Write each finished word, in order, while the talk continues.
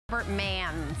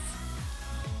Man's.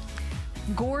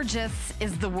 Gorgeous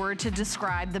is the word to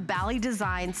describe the Bali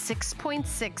Design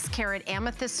 6.6 carat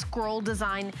amethyst scroll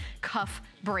design cuff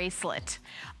bracelet.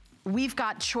 We've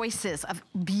got choices of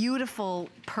beautiful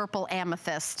purple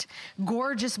amethyst,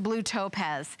 gorgeous blue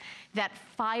topaz, that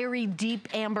fiery deep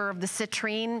amber of the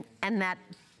citrine, and that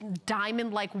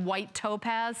diamond-like white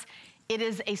topaz. It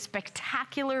is a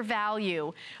spectacular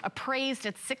value, appraised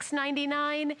at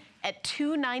 $699, at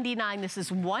 $299. This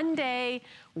is one day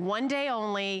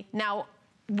only. Now,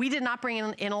 we did not bring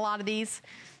in a lot of these.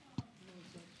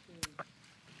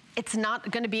 It's not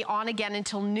gonna be on again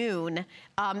until noon.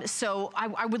 So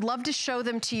I would love to show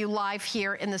them to you live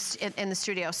here in the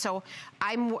studio. So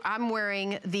I'm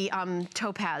wearing the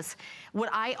topaz. What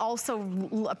I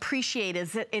also appreciate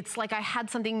is that it's like I had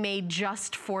something made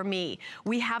just for me.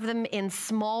 We have them in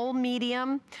small,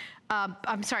 medium,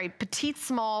 I'm sorry, petite,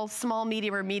 small, small,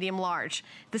 medium, or medium large.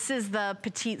 This is the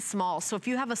petite small. So if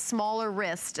you have a smaller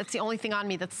wrist, it's the only thing on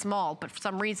me that's small, but for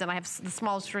some reason I have the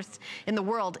smallest wrist in the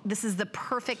world. This is the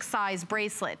perfect size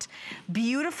bracelet.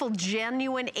 Beautiful,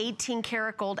 genuine 18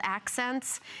 karat gold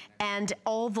accents, and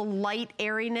all the light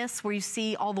airiness where you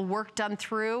see all the work done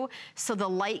through, so the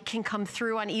light can come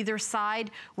through on either side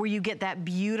where you get that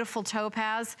beautiful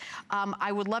topaz.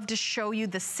 I would love to show you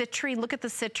the citrine. Look at the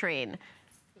citrine.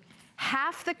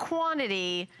 Half the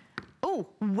quantity,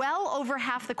 well over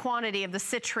half the quantity of the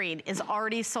citrine is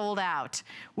already sold out.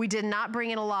 We did not bring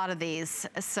in a lot of these,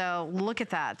 so look at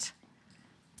that.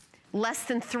 Less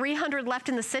than 300 left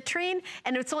in the citrine,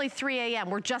 and it's only 3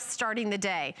 a.m. We're just starting the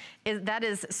day. That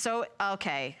is so,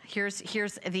 okay, here's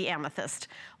the amethyst.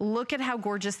 Look at how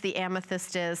gorgeous the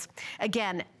amethyst is.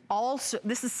 Again, also,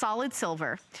 this is solid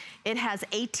silver. It has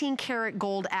 18 karat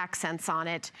gold accents on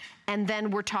it. And then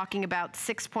we're talking about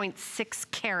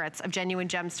 6.6 carats of genuine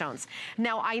gemstones.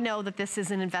 Now, I know that this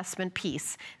is an investment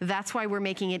piece. That's why we're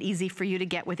making it easy for you to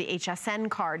get with the HSN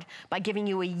card by giving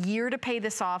you a year to pay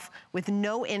this off with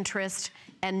no interest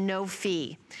and no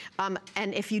fee.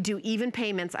 And if you do even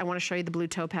payments, I wanna show you the blue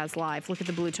topaz live. Look at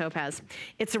the blue topaz.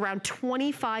 It's around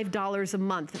 $25 a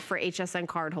month for HSN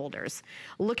card holders.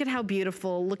 Look at how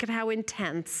beautiful, look at how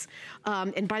intense.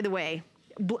 And by the way,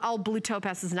 all blue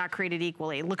topaz is not created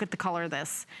equally. Look at the color of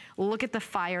this. Look at the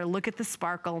fire, look at the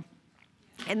sparkle.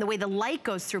 And the way the light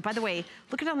goes through. By the way,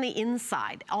 look at it on the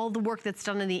inside, all the work that's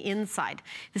done on the inside.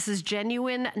 This is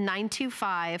genuine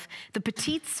 925. The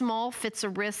petite small fits a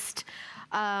wrist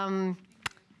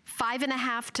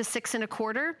 5.5 to 6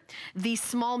 1/4. The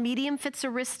small medium fits a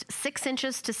wrist 6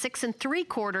 inches to 6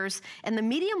 3/4. And the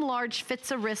medium large fits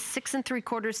a wrist 6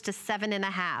 3/4 to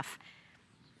 7.5.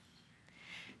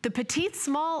 The petite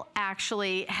small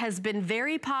actually has been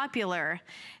very popular,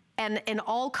 and in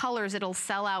all colors it'll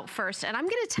sell out first. And I'm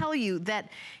gonna tell you that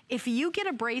if you get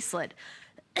a bracelet,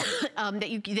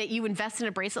 that you invest in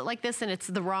a bracelet like this and it's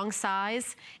the wrong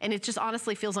size, and it just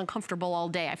honestly feels uncomfortable all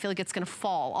day. I feel like it's gonna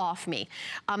fall off me.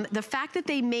 The fact that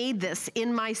they made this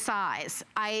in my size,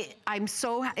 I'm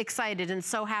so excited and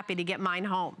so happy to get mine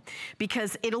home,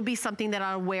 because it'll be something that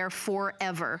I'll wear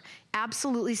forever.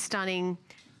 Absolutely stunning.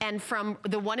 And from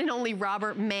the one and only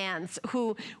Robert Mans,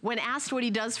 who, when asked what he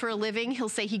does for a living, he'll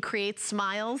say he creates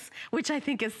smiles, which I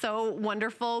think is so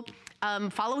wonderful.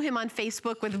 Follow him on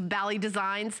Facebook with Bali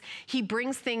Designs. He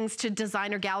brings things to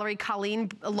designer gallery. Colleen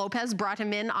Lopez brought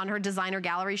him in on her designer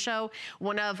gallery show,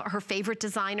 one of her favorite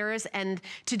designers. And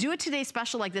to do a Today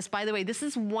Special like this, by the way, this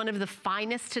is one of the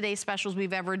finest Today Specials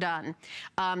we've ever done.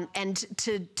 And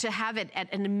to have it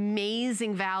at an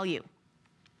amazing value.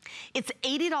 It's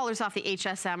 $80 off the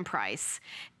HSM price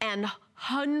and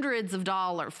hundreds of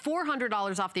dollars,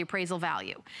 $400 off the appraisal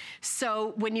value.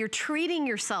 So when you're treating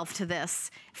yourself to this,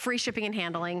 free shipping and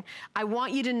handling, I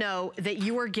want you to know that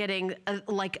you are getting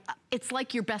it's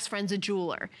like your best friend's a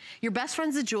jeweler. Your best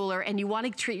friend's a jeweler and you want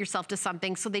to treat yourself to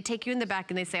something, so they take you in the back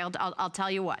and they say, I'll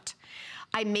tell you what,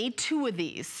 I made 2 of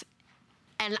these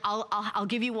and I'll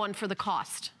give you one for the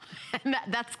cost. And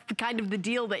that's kind of the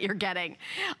deal that you're getting.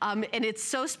 And it's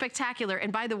so spectacular.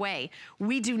 And by the way,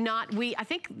 I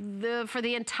think for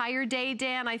the entire day,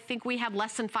 Dan, I think we have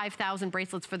less than 5,000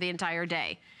 bracelets for the entire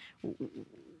day.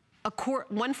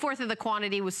 1/4 of the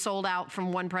quantity was sold out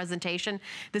from one presentation.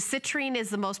 The citrine is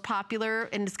the most popular,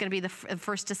 and it's gonna be the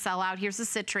first to sell out. Here's the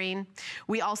citrine.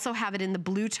 We also have it in the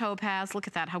blue topaz. Look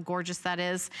at that, how gorgeous that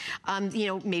is. You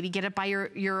know, maybe get it by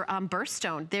your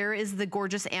birthstone. There is the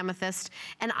gorgeous amethyst.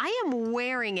 And I am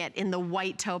wearing it in the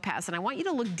white topaz, and I want you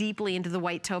to look deeply into the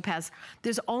white topaz.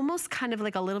 There's almost kind of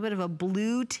like a little bit of a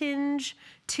blue tinge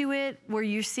to it, where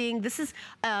you're seeing, this is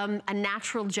a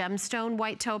natural gemstone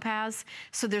white topaz.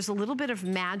 So there's a little bit of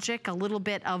magic, a little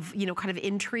bit of, you know, kind of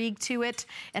intrigue to it.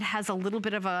 It has a little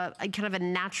bit of a kind of a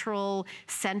natural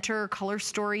center color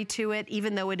story to it,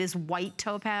 even though it is white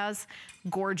topaz.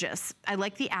 Gorgeous. I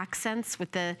like the accents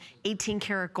with the 18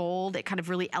 karat gold. It kind of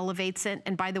really elevates it.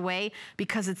 And by the way,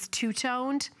 because it's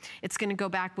two-toned, it's gonna go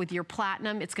back with your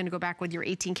platinum, it's gonna go back with your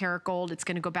 18 karat gold, it's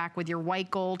gonna go back with your white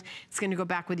gold, it's gonna go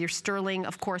back with your sterling,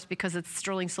 of course, because it's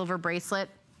sterling silver bracelet.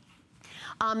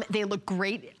 They look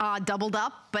great doubled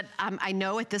up, but I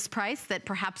know at this price that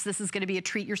perhaps this is gonna be a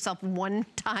treat yourself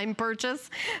one-time purchase.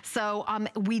 So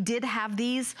we did have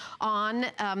these on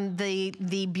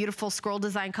the beautiful scroll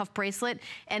design cuff bracelet,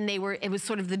 and it was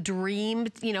sort of the dream,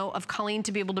 you know, of Colleen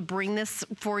to be able to bring this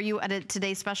for you at a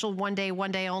today's special, one day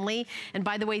only. And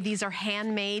by the way, these are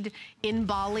handmade in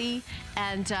Bali,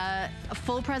 and a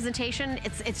full presentation.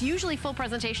 It's usually full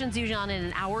presentations, usually on in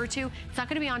an hour or two. It's not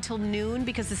gonna be on till noon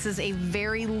because this is a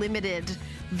very limited.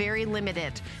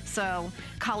 So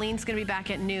Colleen's gonna be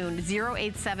back at noon.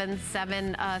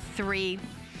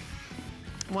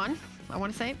 087731, I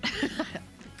wanna say.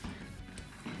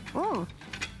 Oh,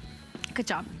 good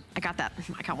job. I got that.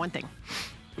 I got one thing.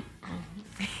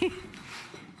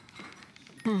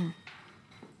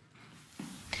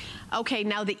 Okay,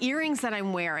 now the earrings that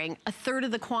I'm wearing, a third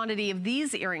of the quantity of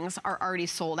these earrings are already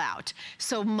sold out.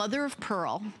 So mother of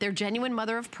pearl, they're genuine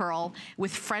mother of pearl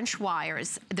with French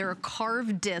wires. They're a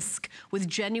carved disc with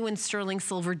genuine sterling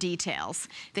silver details.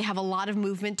 They have a lot of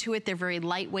movement to it. They're very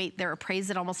lightweight. They're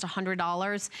appraised at almost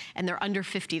 $100 and they're under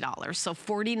 $50. So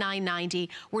 $49.90.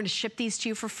 We're gonna ship these to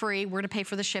you for free. We're gonna pay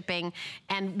for the shipping,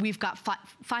 and we've got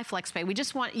 5 flex pay. We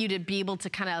just want you to be able to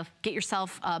kind of get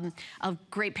yourself a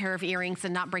great pair of earrings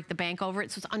and not break the bank over it.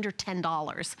 So it's under $10,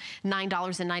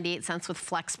 $9.98 with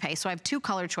flex pay. So I have 2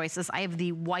 color choices. I have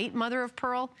the white mother of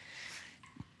pearl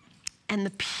and the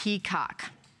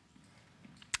peacock.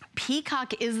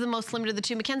 Peacock is the most limited of the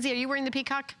two. Mackenzie, are you wearing the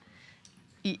peacock?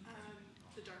 The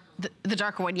darker one. The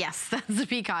darker one, yes, that's the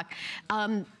peacock.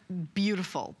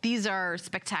 Beautiful. These are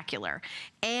spectacular.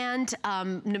 And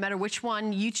no matter which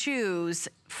one you choose,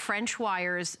 French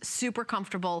wires, super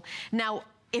comfortable. Now,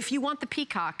 if you want the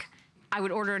peacock, I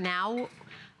would order now.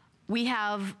 We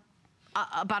have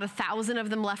about 1,000 of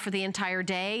them left for the entire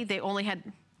day. They only had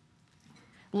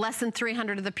less than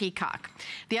 300 of the peacock.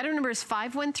 The item number is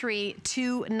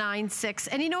 513296.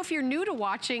 And you know, if you're new to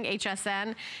watching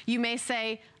HSN, you may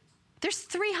say, there's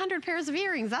 300 pairs of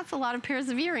earrings. That's a lot of pairs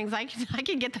of earrings. I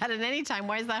can get that at any time.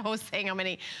 Why is that host saying how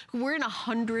many? We're in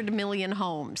 100 million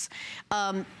homes.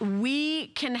 We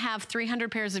can have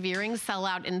 300 pairs of earrings sell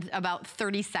out in about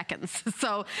 30 seconds.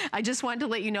 So I just wanted to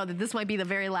let you know that this might be the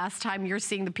very last time you're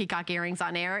seeing the peacock earrings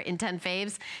on air in 10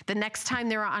 faves. The next time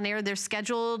they're on air, they're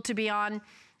scheduled to be on,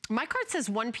 my card says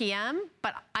 1 p.m.,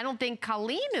 but I don't think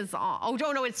Colleen is on. Oh,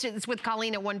 no, it's with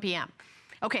Colleen at 1 p.m.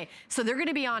 Okay, so they're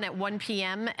gonna be on at 1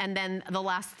 p.m. and then the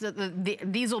last,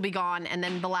 these will be gone, and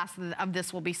then the last of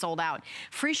this will be sold out.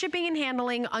 Free shipping and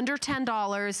handling, under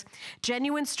 $10,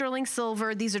 genuine sterling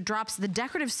silver. These are drops, the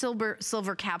decorative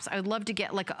silver caps. I would love to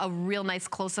get like a real nice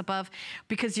close-up of,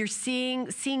 because you're seeing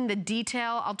the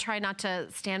detail. I'll try not to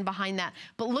stand behind that,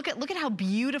 but look at how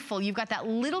beautiful. You've got that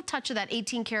little touch of that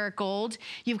 18 karat gold.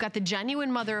 You've got the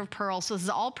genuine mother of pearl. So this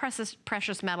is all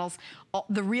precious metals,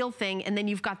 the real thing, and then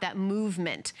you've got that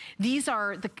movement. These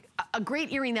are a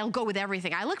great earring that'll go with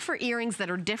everything. I look for earrings that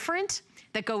are different,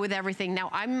 that go with everything. Now,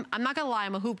 I'm not gonna lie,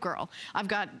 I'm a hoop girl. I've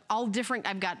got all different,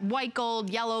 I've got white gold,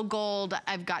 yellow gold,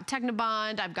 I've got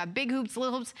Technobond, I've got big hoops,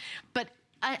 little hoops, but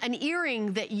an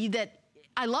earring that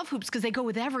I love hoops because they go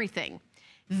with everything.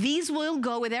 These will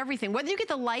go with everything, whether you get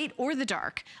the light or the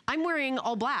dark. I'm wearing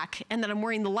all black, and then I'm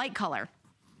wearing the light color.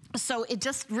 So it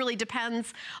just really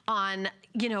depends on,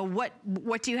 you know, what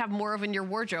do you have more of in your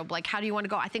wardrobe? Like, how do you want to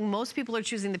go? I think most people are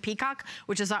choosing the peacock,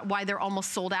 which is why they're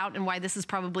almost sold out and why this is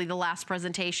probably the last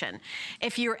presentation.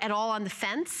 If you're at all on the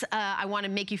fence, I want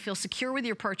to make you feel secure with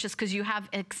your purchase because you have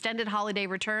extended holiday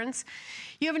returns.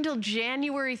 You have until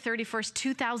January 31st,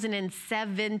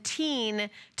 2017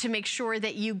 to make sure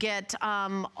that you get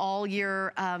all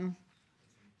your...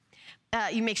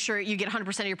 you make sure you get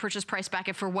 100% of your purchase price back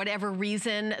if for whatever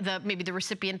reason, maybe the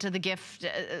recipient of the gift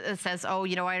says, oh,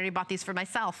 you know, I already bought these for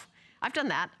myself. I've done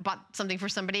that, bought something for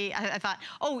somebody. I thought,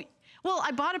 oh, well,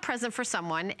 I bought a present for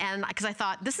someone and because I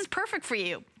thought, this is perfect for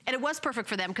you. And it was perfect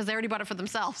for them because they already bought it for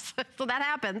themselves. So that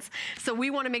happens. So we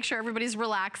want to make sure everybody's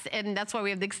relaxed, and that's why we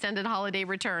have the extended holiday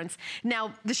returns.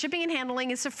 Now, the shipping and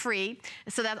handling is free,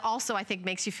 so that also, I think,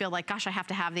 makes you feel like, gosh, I have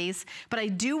to have these. But I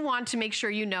do want to make sure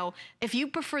you know, if you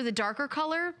prefer the darker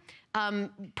color,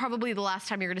 probably the last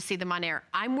time you're going to see them on air.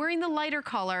 I'm wearing the lighter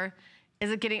color.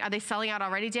 Are they selling out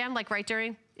already, Dan? Like right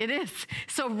during? It is.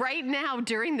 So right now,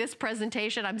 during this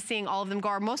presentation, I'm seeing all of them go.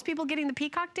 Are most people getting the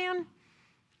peacock, Dan?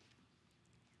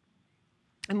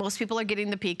 And most people are getting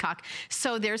the peacock.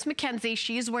 So there's Mackenzie,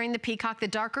 she's wearing the peacock, the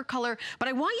darker color, but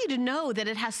I want you to know that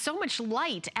it has so much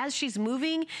light as she's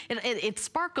moving. It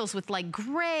sparkles with like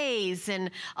grays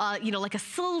and, you know, like a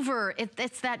silver.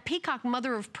 It's that peacock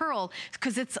mother of pearl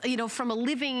because it's, you know, from a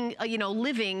living,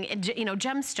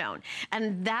 gemstone.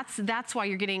 And that's why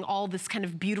you're getting all this kind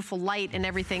of beautiful light and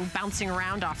everything bouncing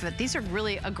around off of it. These are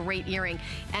really a great earring,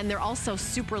 and they're also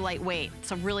super lightweight,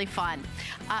 so really fun.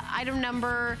 Item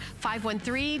number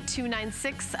 513-296,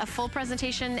 a full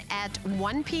presentation at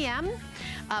 1 p.m.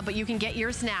 But you can get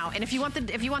yours now. And if you want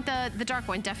the dark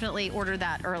one, definitely order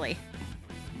that early.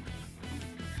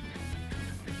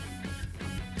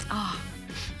 Oh,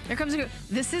 here comes a,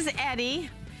 this is Eddie,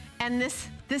 and this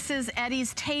is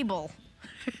Eddie's table.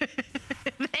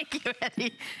 Thank you,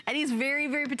 Eddie. Eddie's very,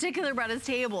 very particular about his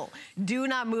table. Do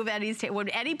not move Eddie's table. When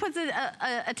Eddie puts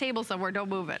a table somewhere, don't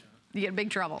move it. You get in big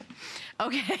trouble.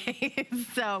 Okay,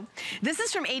 so this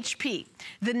is from HP,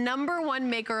 the #1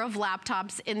 maker of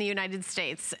laptops in the United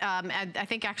States, and I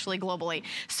think actually globally.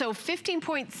 So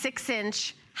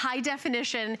 15.6-inch high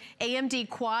definition AMD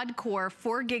quad core,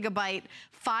 4 GB,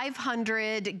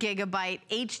 500 GB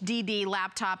HDD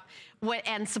laptop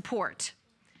and support.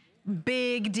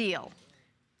 Big deal,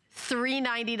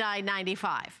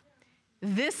 $399.95.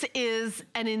 This is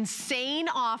an insane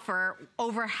offer,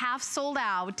 over half sold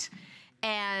out,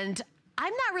 and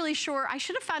I'm not really sure. I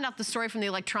should have found out the story from the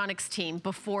electronics team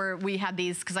before we had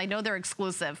these, because I know they're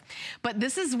exclusive. But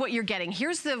this is what you're getting.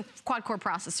 Here's the quad-core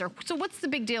processor. So what's the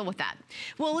big deal with that?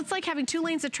 Well, it's like having 2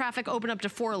 lanes of traffic open up to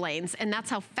 4 lanes, and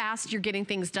that's how fast you're getting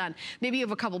things done. Maybe you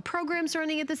have a couple programs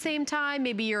running at the same time.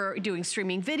 Maybe you're doing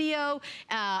streaming video.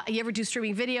 You ever do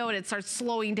streaming video and it starts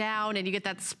slowing down and you get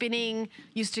that spinning,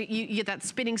 you get that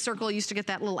spinning circle, you used to get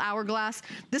that little hourglass.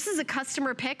 This is a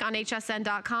customer pick on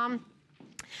hsn.com.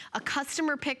 A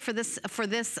customer pick for this,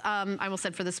 I almost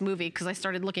said for this movie because I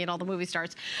started looking at all the movie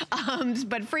stars.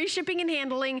 But free shipping and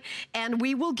handling, and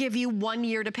we will give you 1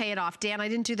 year to pay it off. Dan, I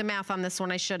didn't do the math on this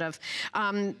one, I should have.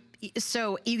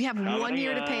 So you have 1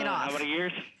 year to pay it off. How many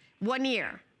years? 1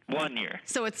 year. 1 year.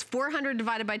 So it's 400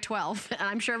 divided by 12. And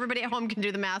I'm sure everybody at home can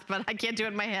do the math, but I can't do it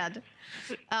in my head.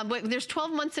 But there's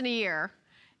 12 months in a year.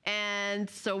 And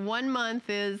so 1 month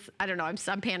is, I don't know, I'm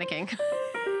panicking.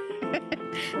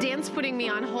 Dan's putting me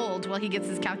on hold while he gets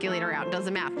his calculator out, does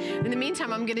the math. In the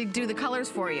meantime, I'm gonna do the colors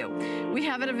for you. We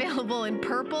have it available in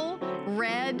purple,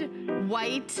 red,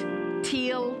 white,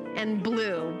 teal, and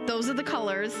blue. Those are the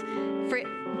colors.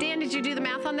 Dan, did you do the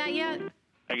math on that yet?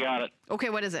 I got it. Okay,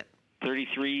 what is it?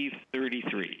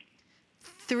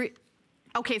 33.33.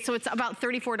 Okay, so it's about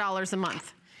 $34 a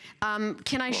month.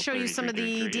 Can I show you some of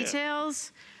the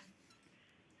details?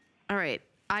 Yeah. All right,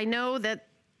 I know that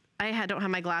I don't have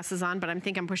my glasses on, but I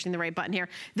think I'm pushing the right button here.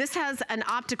 This has an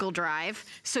optical drive,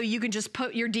 so you can just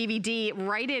put your DVD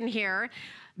right in here.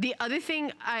 The other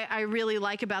thing I really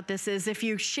like about this is if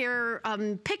you share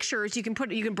pictures, you can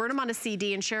burn them on a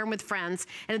CD and share them with friends.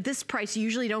 And at this price, you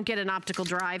usually don't get an optical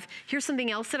drive. Here's something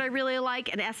else that I really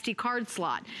like, an SD card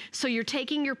slot. So you're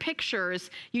taking your pictures,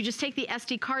 you just take the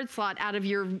SD card slot out of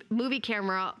your movie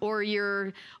camera or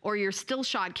your still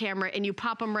shot camera and you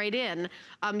pop them right in.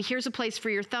 Here's a place for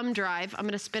your thumb drive. I'm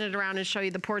gonna spin it around and show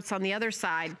you the ports on the other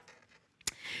side.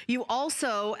 You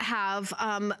also have,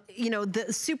 the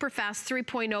super fast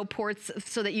 3.0 ports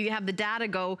so that you have the data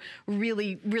go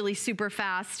really, really super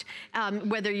fast,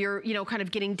 whether you're, kind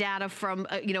of getting data from,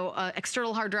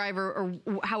 external hard drive or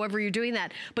however you're doing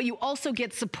that. But you also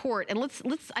get support. And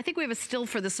I think we have a still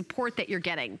for the support that you're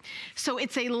getting. So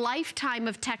it's a lifetime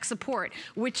of tech support,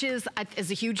 which is a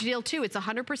huge deal too. It's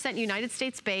 100% United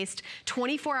States based,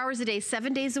 24 hours a day,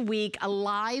 7 days a week, a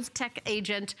live tech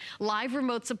agent, live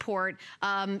remote support,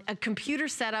 a computer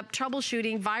setup,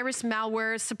 troubleshooting, virus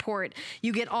malware support.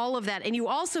 You get all of that. And you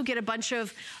also get a bunch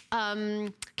of,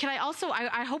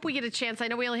 I hope we get a chance, I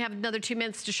know we only have another 2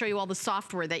 minutes to show you all the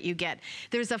software that you get.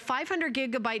 There's a 500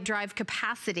 gigabyte drive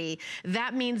capacity.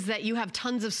 That means that you have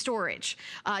tons of storage,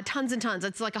 tons and tons.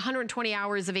 It's like 120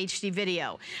 hours of HD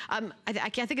video. I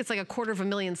think it's like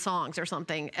 250,000 songs or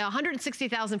something.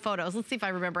 160,000 photos. Let's see if I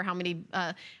remember how many,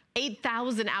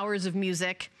 8,000 hours of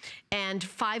music and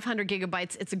 500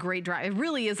 gigabytes. It's a great drive. It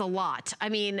really is a lot. I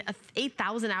mean,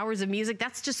 8,000 hours of music,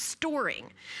 that's just storing.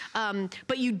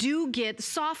 But you do get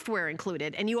software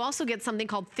included, and you also get something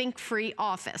called Think Free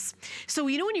Office. So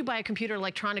when you buy a computer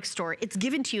electronics store, it's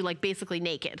given to you like basically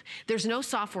naked. There's no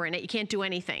software in it. You can't do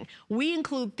anything. We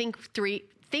include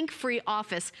Think Free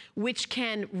Office, which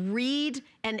can read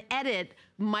and edit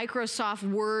Microsoft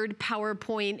Word,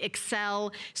 PowerPoint,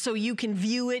 Excel, so you can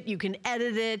view it, you can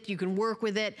edit it, you can work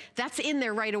with it. That's in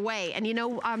there right away. And you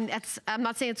know, I'm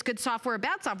not saying it's good software or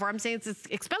bad software, I'm saying it's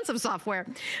expensive software.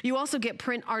 You also get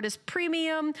Print Artist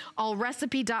Premium,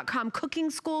 allrecipe.com cooking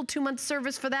school, 2-month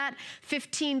service for that.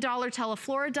 $15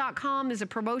 teleflora.com, there's a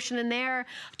promotion in there.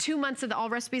 2 months of the All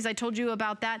Recipes, I told you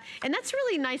about that. And that's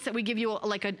really nice that we give you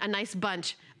like a nice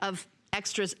bunch of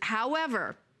extras.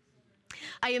 However,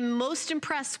 I am most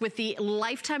impressed with the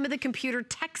lifetime of the computer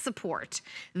tech support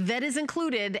that is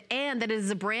included, and that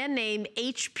is a brand name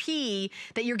HP,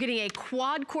 that you're getting a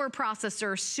quad core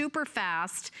processor, super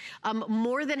fast.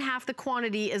 More than half the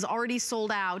quantity is already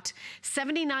sold out.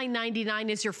 $79.99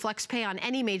 is your flex pay on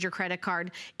any major credit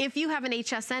card. If you have an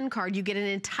HSN card, you get an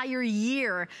entire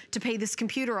year to pay this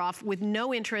computer off with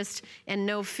no interest and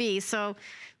no fee. So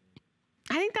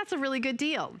I think that's a really good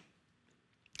deal.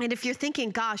 And if you're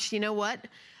thinking, gosh, you know what?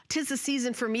 'Tis the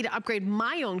season for me to upgrade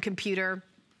my own computer.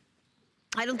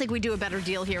 I don't think we do a better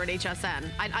deal here at HSN.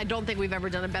 I don't think we've ever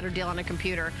done a better deal on a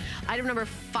computer. Item number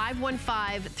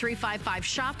 515355.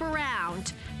 Shop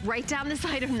around. Write down this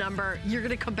item number. You're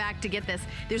gonna come back to get this.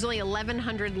 There's only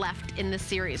 1,100 left in this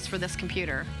series for this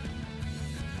computer.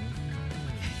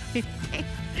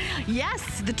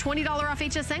 Yes, the $20 off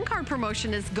HSN card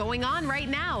promotion is going on right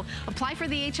now. Apply for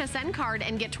the HSN card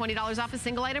and get $20 off a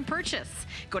single item purchase.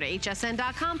 Go to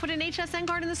hsn.com, put an HSN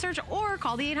card in the search, or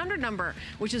call the 800 number,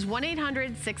 which is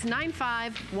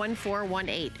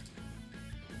 1-800-695-1418.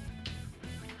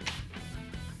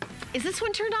 Is this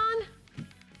one turned on?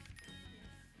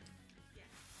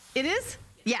 It is?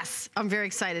 Yes, I'm very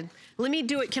excited. Let me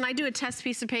do it. Can I do a test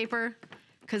piece of paper?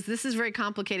 Because this is very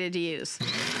complicated to use.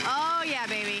 Oh yeah,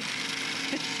 baby.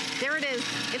 There it is,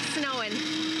 it's snowing.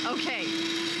 Okay,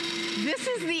 this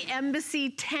is the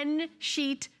Embassy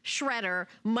 10-sheet shredder,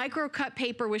 micro cut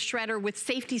paper with shredder with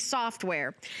safety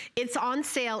software. It's on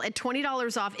sale at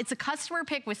 $20 off. It's a customer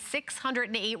pick with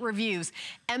 608 reviews.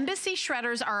 Embassy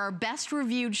shredders are our best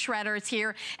reviewed shredders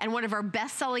here and one of our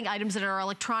best selling items in our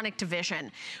electronic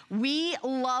division. We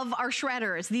love our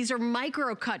shredders. These are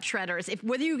micro cut shredders.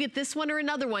 Whether you get this one or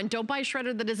another one, don't buy a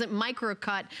shredder that isn't micro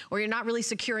cut or you're not really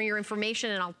securing your information,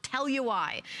 and I'll tell you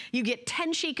why. You get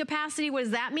 10 sheet capacity. What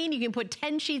does that mean? You can put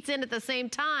 10 sheets in at the same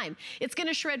time. It's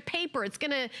gonna shred paper. It's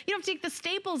gonna, you don't have to take the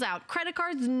staples out. Credit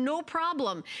cards, no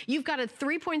problem. You've got a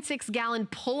 3.6 gallon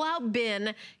pull-out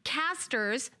bin,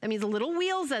 casters, that means the little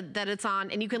wheels that it's on,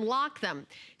 and you can lock them.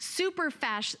 Super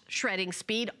fast shredding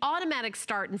speed, automatic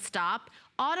start and stop,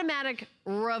 automatic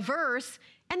reverse,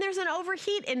 and there's an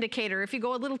overheat indicator if you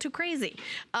go a little too crazy.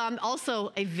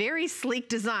 Also, a very sleek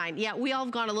design. Yeah, we all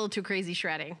have gone a little too crazy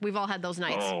shredding. We've all had those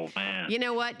nights. Oh, man. You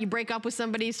know what? You break up with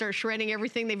somebody, start shredding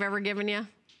everything they've ever given you.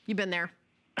 You've been there.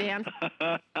 Dan?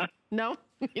 No?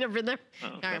 You never been there? Oh,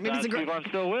 all right, maybe it's a girl. I'm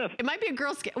still with. It might be a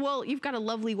Girl Scout. Well, you've got a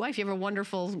lovely wife. You have a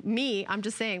wonderful me. I'm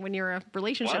just saying, when you're a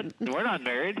relationship. What? We're not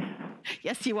married.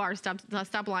 Yes, you are. Stop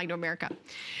lying to America.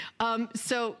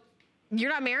 So,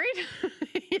 you're not married?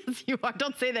 Yes, you are.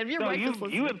 Don't say that. Your wife is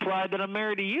listening. You implied that I'm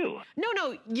married to you.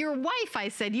 No, your wife, I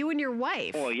said. You and your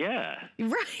wife. Well, yeah.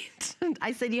 Right.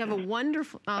 I said you have a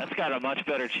wonderful... That's got a much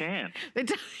better chance.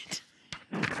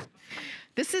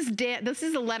 This is Dan. This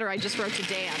is a letter I just wrote to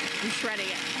Dan. I'm shredding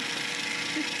it.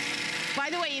 By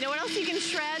the way, you know what else you can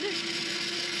shred?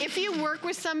 If you work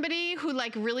with somebody who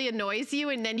like really annoys you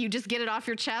and then you just get it off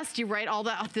your chest, you write all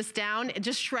this down and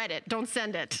just shred it. Don't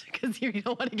send it because you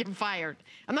don't want to get fired.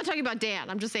 I'm not talking about Dan.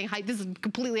 I'm just saying this is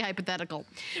completely hypothetical.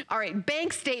 All right,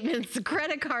 bank statements,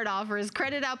 credit card offers,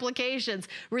 credit applications,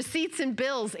 receipts and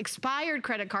bills, expired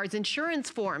credit cards, insurance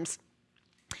forms.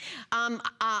 I'm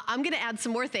going to add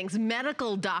some more things.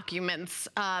 Medical documents,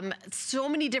 so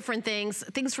many different things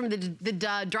from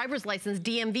the driver's license,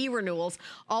 DMV renewals,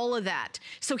 all of that.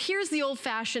 So here's the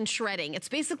old-fashioned shredding. It's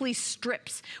basically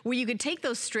strips where you could take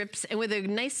those strips and with a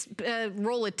nice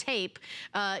roll of tape,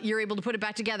 you're able to put it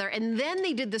back together. And then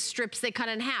they did the strips, they cut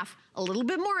in half. A little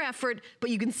bit more effort, but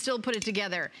you can still put it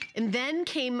together. And then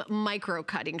came micro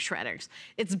cutting shredders.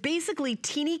 It's basically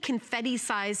teeny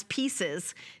confetti-sized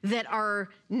pieces that are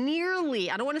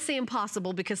nearly, I don't want to say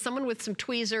impossible, because someone with some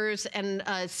tweezers and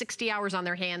 60 hours on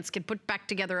their hands can put back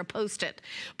together a Post-it.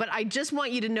 But I just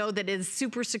want you to know that it is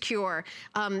super secure.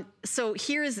 So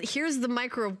here's the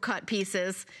micro cut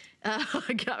pieces.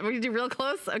 We can do real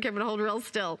close? Okay, I'm gonna hold real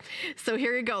still. So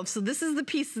here you go. So this is the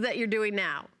piece that you're doing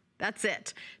now. That's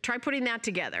it. Try putting that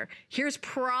together. Here's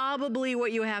probably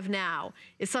what you have now.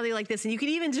 It's something like this. And you can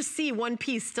even just see one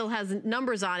piece still has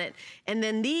numbers on it. And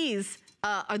then these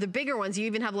are the bigger ones. You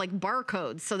even have like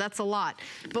barcodes, so that's a lot.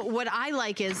 But what I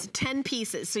like is 10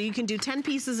 pieces. So you can do 10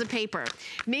 pieces of paper.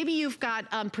 Maybe you've got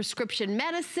prescription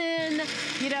medicine,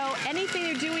 you know, anything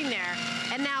you're doing there.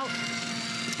 And now,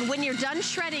 when you're done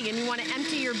shredding and you want to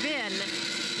empty your bin,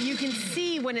 you can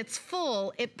see when it's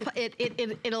full, you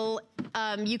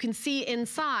can see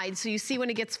inside. So you see when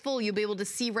it gets full, you'll be able to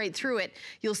see right through it.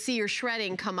 You'll see your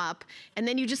shredding come up, and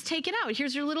then you just take it out.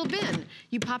 Here's your little bin.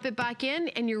 You pop it back in,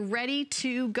 and you're ready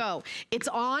to go. It's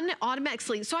on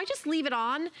automatically. So I just leave it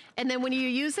on, and then when you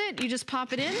use it, you just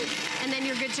pop it in, and then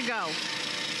you're good to go.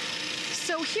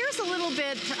 So here's a little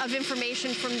bit of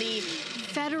information from the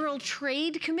Federal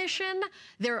Trade Commission.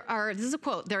 This is a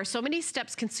quote, there are so many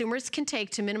steps consumers can take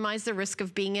to minimize the risk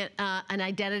of being an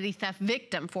identity theft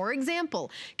victim. For example,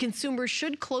 consumers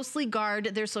should closely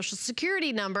guard their social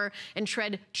security number and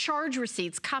shred charge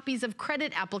receipts, copies of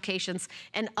credit applications,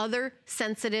 and other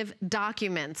sensitive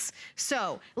documents.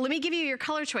 So let me give you your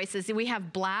color choices. We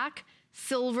have black,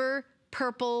 silver,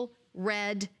 purple,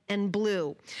 red, and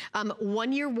blue.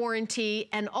 1-year warranty,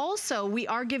 and also we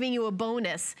are giving you a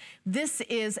bonus. This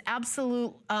is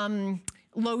absolute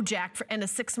low jack and a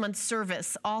 6-month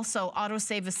service. Also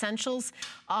autosave essentials,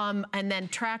 and then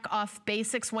track off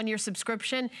basics, 1-year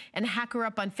subscription, and hacker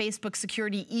up on Facebook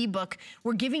security ebook.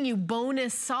 We're giving you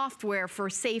bonus software for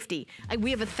safety.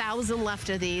 We have 1,000 left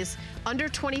of these. Under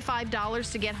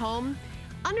 $25 to get home.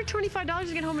 Under $25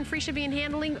 to get home and free shipping and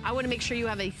handling. I want to make sure you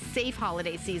have a safe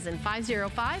holiday season.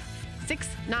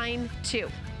 505-692.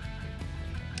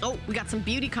 Oh, we got some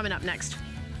beauty coming up next.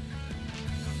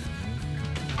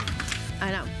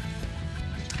 I know.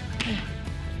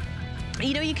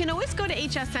 You know, you can always go to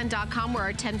hsn.com where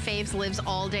our 10 faves lives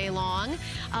all day long.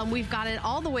 We've got it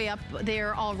all the way up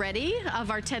there already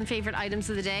of our 10 favorite items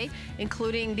of the day,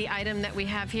 including the item that we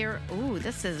have here. Ooh,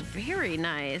 this is very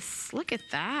nice. Look at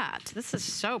that. This is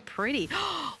so pretty.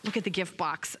 Look at the gift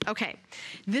box. Okay,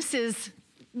 this is,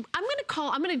 I'm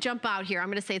gonna jump out here. I'm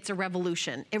gonna say it's a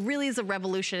revolution. It really is a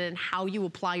revolution in how you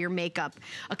apply your makeup.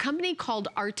 A company called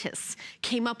Artis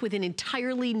came up with an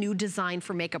entirely new design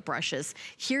for makeup brushes.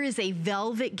 Here is a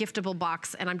velvet giftable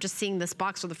box, and I'm just seeing this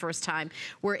box for the first time,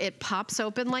 where it pops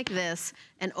open like this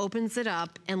and opens it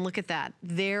up, and look at that.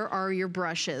 There are your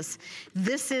brushes.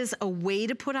 This is a way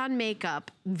to put on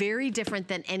makeup very different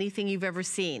than anything you've ever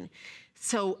seen.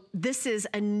 So this is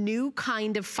a new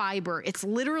kind of fiber. It's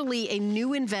literally a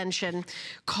new invention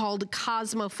called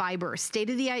Cosmo Fiber,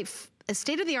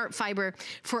 state-of-the-art fiber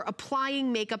for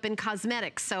applying makeup and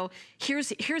cosmetics. So here's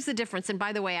the difference. And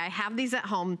by the way, I have these at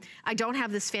home. I don't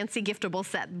have this fancy giftable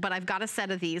set, but I've got a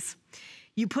set of these.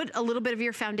 You put a little bit of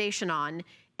your foundation on,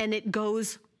 and it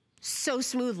goes so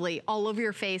smoothly all over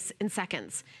your face in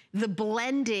seconds. The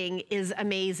blending is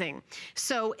amazing.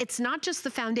 So it's not just the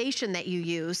foundation that you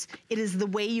use, it is the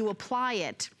way you apply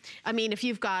it. I mean, if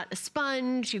you've got a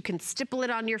sponge, you can stipple it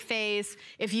on your face.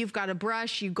 If you've got a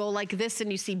brush, you go like this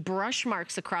and you see brush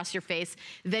marks across your face.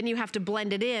 Then you have to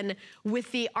blend it in.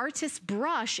 With the Artis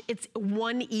brush, it's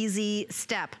one easy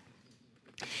step.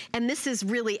 And this is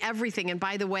really everything. And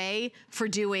by the way, for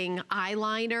doing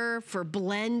eyeliner, for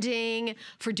blending,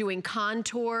 for doing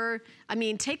contour, I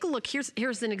mean, take a look.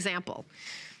 Here's an example.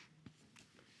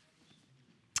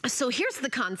 So here's the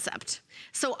concept.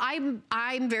 So I'm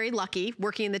very lucky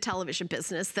working in the television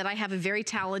business that I have a very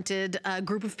talented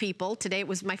group of people. Today it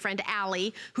was my friend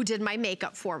Allie who did my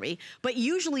makeup for me. But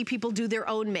usually people do their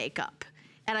own makeup.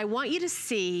 And I want you to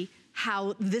see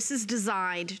how this is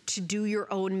designed to do your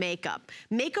own makeup.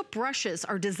 Makeup brushes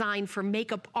are designed for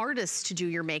makeup artists to do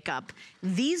your makeup.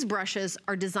 These brushes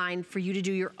are designed for you to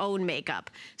do your own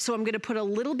makeup. So I'm gonna put a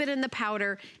little bit in the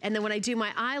powder, and then when I do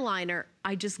my eyeliner,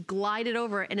 I just glide it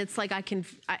over, and it's like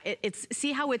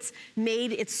see how it's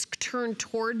made, it's turned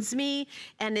towards me,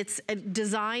 and it's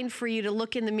designed for you to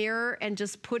look in the mirror and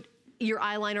just put your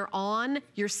eyeliner on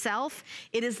yourself.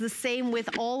 It is the same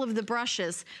with all of the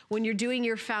brushes. When you're doing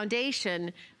your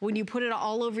foundation, when you put it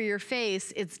all over your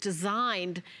face, it's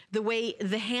designed the way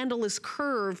the handle is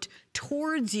curved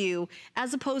towards you,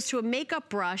 as opposed to a makeup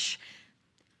brush.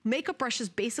 Makeup brushes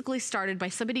basically started by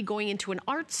somebody going into an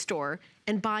art store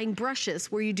and buying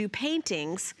brushes where you do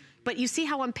paintings, but you see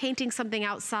how I'm painting something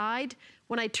outside?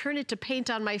 When I turn it to paint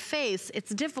on my face,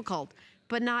 it's difficult.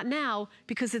 But not now,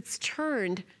 because it's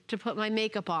turned to put my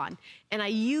makeup on. And I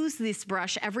use this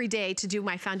brush every day to do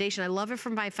my foundation. I love it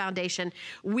for my foundation.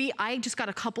 I just got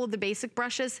a couple of the basic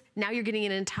brushes. Now you're getting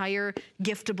an entire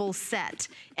giftable set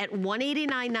at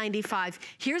 $189.95.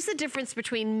 Here's the difference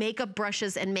between makeup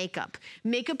brushes and makeup.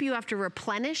 Makeup you have to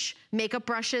replenish. Makeup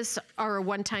brushes are a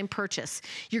one-time purchase.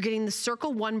 You're getting the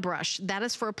Circle One brush. That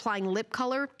is for applying lip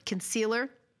color, concealer,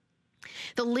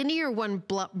 The linear one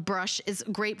brush is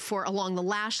great for along the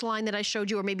lash line that I showed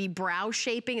you, or maybe brow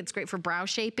shaping. It's great for brow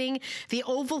shaping. The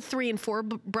oval 3 and 4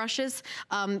 brushes,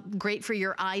 great for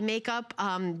your eye makeup,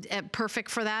 perfect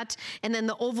for that. And then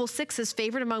the oval 6 is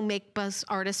favorite among makeup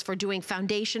artists for doing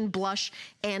foundation, blush,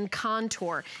 and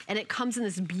contour. And it comes in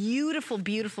this beautiful,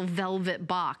 beautiful velvet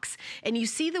box. And you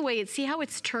see the way see how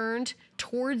it's turned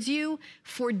towards you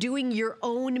for doing your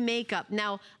own makeup.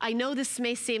 Now, I know this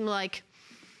may seem like,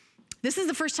 this is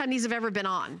the first time these have ever been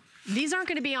on. These aren't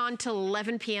gonna be on till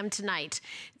 11 p.m. tonight.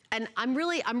 And I'm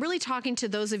really talking to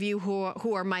those of you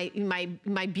who are my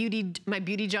beauty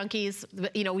junkies.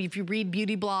 You know, if you read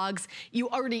beauty blogs, you're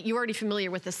already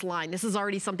familiar with this line. This is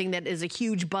already something that is a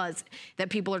huge buzz that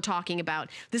people are talking about.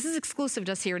 This is exclusive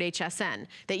to us here at HSN,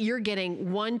 that you're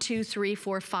getting 1, 2, 3,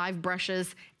 4, 5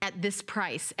 brushes at this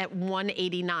price at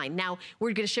 $189. Now,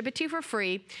 we're gonna ship it to you for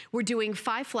free. We're doing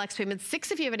 5 flex payments,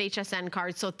 6 if you have an HSN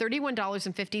card, so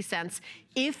 $31.50.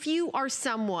 If you are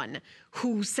someone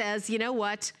who says, you know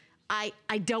what, I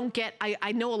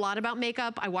know a lot about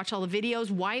makeup, I watch all the videos,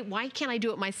 why can't I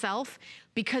do it myself?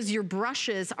 Because your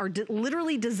brushes are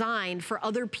literally designed for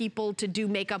other people to do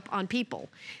makeup on people.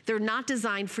 They're not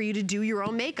designed for you to do your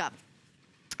own makeup.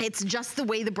 It's just the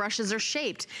way the brushes are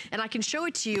shaped. And I can show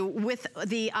it to you with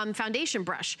the foundation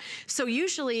brush. So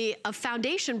usually a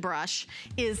foundation brush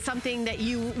is something that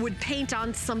you would paint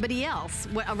on somebody else.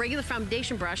 A regular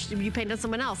foundation brush, you paint on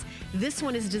someone else. This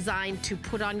one is designed to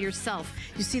put on yourself.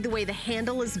 You see the way the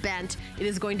handle is bent. It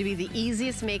is going to be the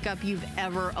easiest makeup you've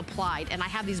ever applied. And I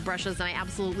have these brushes and I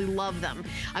absolutely love them.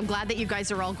 I'm glad that you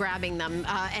guys are all grabbing them.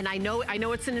 And I know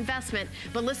it's an investment,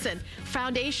 but listen,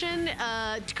 foundation,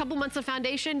 a couple months of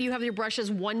foundation, you have your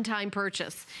brushes one-time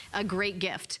purchase. A great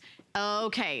gift.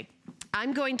 Okay,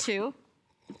 I'm going to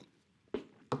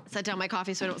set down my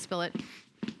coffee so I don't spill it.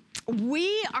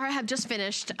 We have just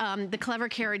finished the Clever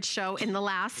Carriage show in the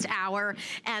last hour,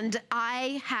 and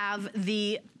I have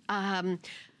the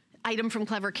item from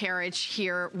Clever Carriage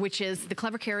here, which is the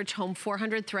Clever Carriage Home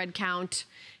 400 thread count.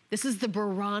 This is the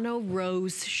Burano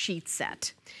Rose sheet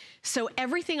set. So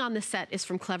everything on the set is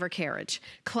from Clever Carriage.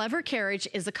 Clever Carriage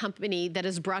is a company that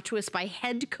is brought to us by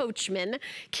head coachman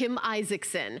Kim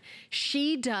Isaacson.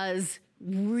 She does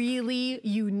really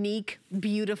unique,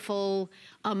 beautiful,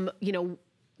 you know,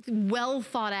 well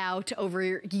thought out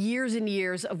over years and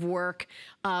years of work,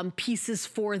 pieces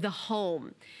for the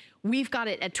home. We've got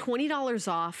it at $20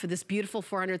 off for this beautiful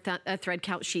 400 thread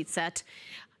count sheet set.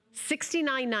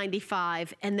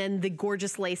 $69.95, and then the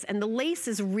gorgeous lace. And the lace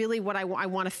is really what I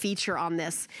want to feature on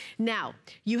this. Now,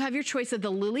 you have your choice of the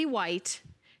lily white,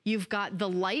 you've got the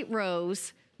light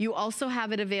rose, you also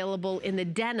have it available in the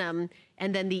denim,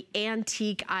 and then the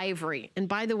antique ivory. And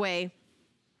by the way,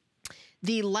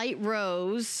 the light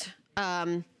rose, I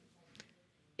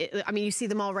mean, you see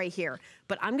them all right here,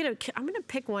 but I'm gonna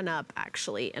pick one up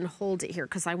actually and hold it here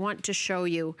because I want to show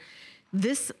you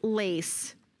this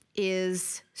lace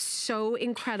is so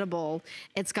incredible.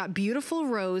 It's got beautiful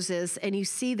roses, and you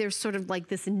see there's sort of like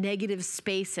this negative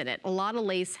space in it. A lot of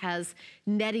lace has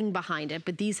netting behind it,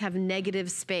 but these have negative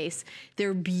space.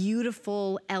 They're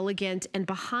beautiful, elegant, and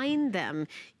behind them,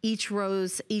 each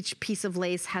rose, each piece of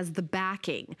lace has the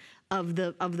backing of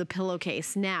the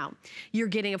pillowcase. Now, you're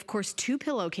getting, of course, 2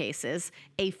 pillowcases,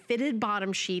 a fitted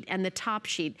bottom sheet and the top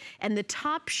sheet. And the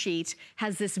top sheet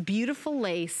has this beautiful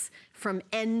lace from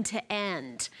end to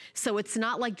end. So it's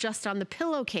not like just on the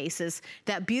pillowcases.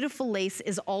 That beautiful lace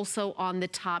is also on the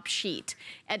top sheet.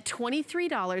 At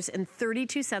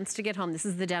 $23.32 to get home, this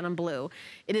is the denim blue.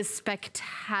 It is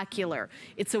spectacular.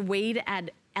 It's a way to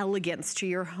add elegance to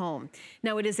your home.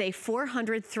 Now, it is a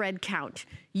 400 thread count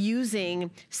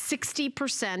using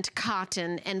 60%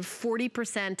 cotton and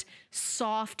 40%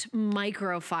 soft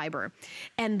microfiber.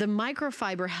 And the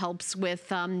microfiber helps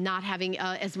with not having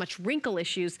as much wrinkle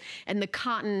issues. And the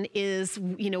cotton is,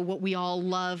 you know, what we all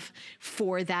love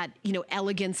for that, you know,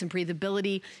 elegance and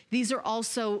breathability. These are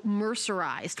also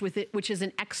mercerized with it, which is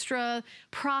an extra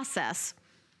process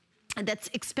that's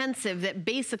expensive, that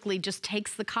basically just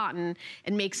takes the cotton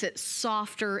and makes it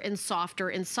softer and softer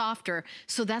and softer.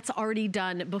 So that's already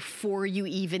done before you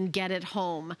even get it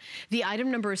home. The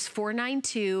item number is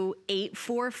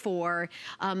 492844.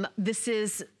 This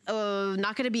is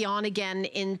not gonna be on again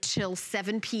until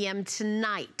 7 p.m.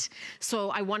 tonight. So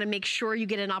I wanna make sure you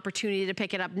get an opportunity to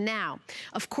pick it up now.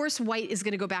 Of course, white is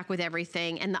gonna go back with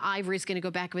everything, and the ivory is gonna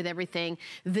go back with everything,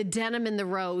 the denim and the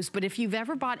rose. But if you've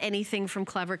ever bought anything from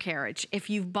Clever Carriage, if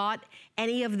you've bought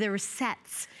any of their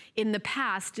sets in the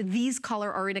past, these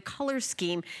are in a color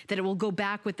scheme that it will go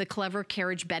back with the Clever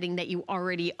Carriage bedding that you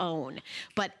already own.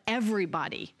 But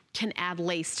everybody can add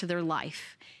lace to their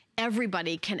life.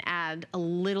 everybody can add a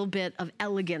little bit of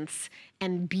elegance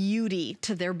and beauty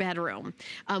to their bedroom.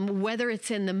 Whether it's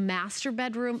in the master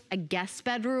bedroom, a guest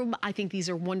bedroom, I think these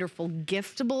are wonderful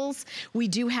giftables. We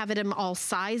do have it in all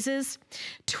sizes.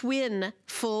 Twin,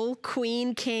 full,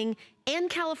 queen, king, and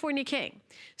California king.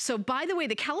 So by the way,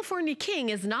 the California king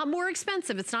is not more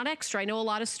expensive. It's not extra. I know a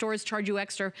lot of stores charge you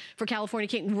extra for California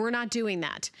king. We're not doing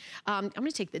that. I'm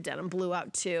gonna take the denim blue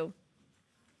out too.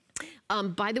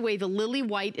 By the way, the lily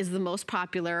white is the most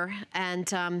popular, and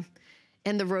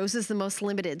the rose is the most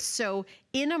limited. So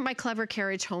in my Clever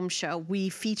Carriage Home Show, we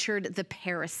featured the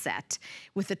Paris set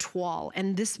with the toile,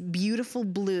 and this beautiful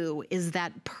blue is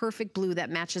that perfect blue that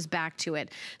matches back to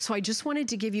it. So I just wanted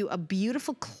to give you a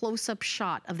beautiful close-up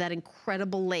shot of that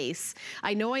incredible lace.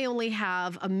 I know I only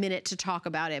have a minute to talk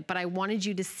about it, but I wanted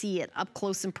you to see it up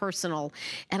close and personal,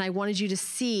 and I wanted you to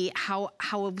see how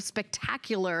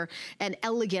spectacular and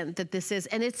elegant that this is.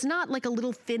 And it's not like a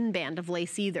little thin band of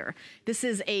lace either. This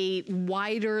is a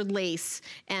wider lace,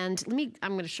 and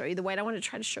I'm gonna show you the white. I wanna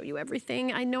try to show you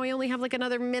everything. I know I only have like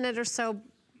another minute or so,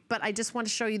 but I just want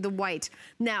to show you the white.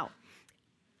 Now,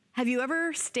 have you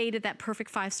ever stayed at that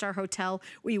perfect 5-star hotel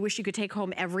where you wish you could take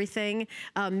home everything?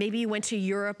 Maybe you went to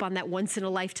Europe on that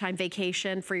once-in-a-lifetime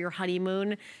vacation for your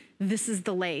honeymoon. This is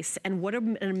the lace, and what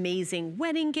an amazing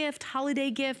wedding gift, holiday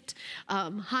gift,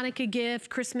 Hanukkah gift,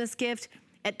 Christmas gift.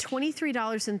 At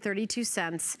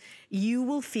 $23.32, you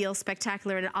will feel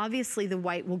spectacular, and obviously the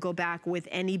white will go back with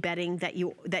any bedding that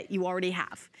you already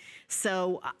have.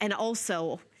 So, and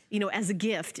also, you know, as a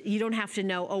gift, you don't have to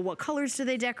know, oh, what colors do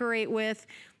they decorate with?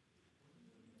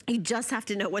 You just have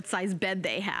to know what size bed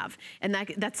they have, and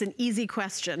that's an easy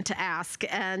question to ask.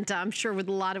 And I'm sure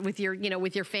with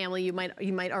your family, you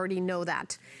might already know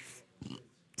that.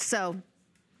 So,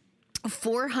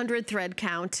 400 thread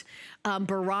count,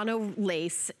 Burano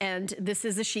lace, and this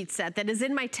is a sheet set that is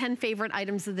in my 10 favorite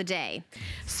items of the day.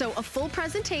 So a full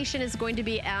presentation is going to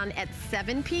be on at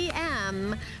 7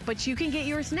 p.m., but you can get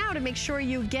yours now to make sure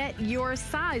you get your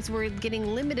size. We're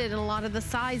getting limited in a lot of the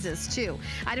sizes too.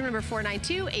 Item number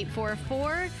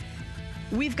 492-844.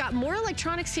 We've got more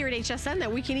electronics here at HSN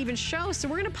that we can even show, so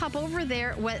we're gonna pop over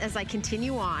there as I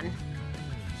continue on.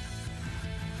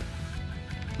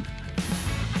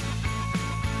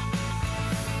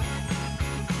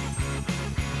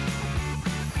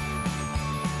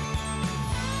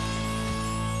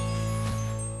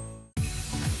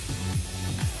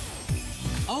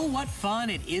 Oh, what fun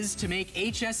it is to make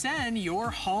HSN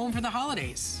your home for the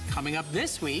holidays. Coming up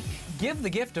this week, give the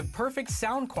gift of perfect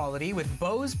sound quality with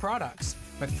Bose products.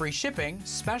 With free shipping,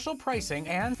 special pricing,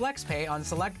 and FlexPay on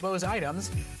select Bose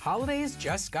items, holidays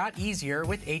just got easier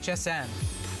with HSN.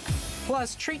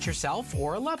 Plus, treat yourself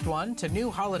or a loved one to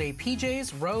new holiday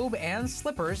PJs, robe, and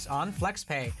slippers on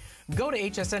FlexPay. Go to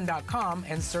hsn.com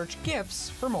and search gifts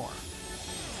for more.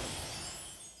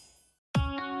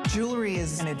 Jewelry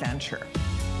is an adventure.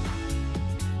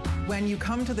 When you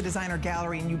come to the designer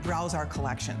gallery and you browse our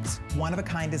collections,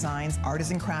 one-of-a-kind designs,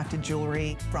 artisan crafted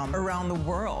jewelry from around the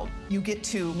world, you get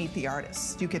to meet the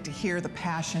artists. You get to hear the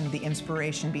passion, the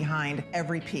inspiration behind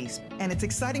every piece. And it's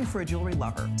exciting for a jewelry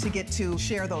lover to get to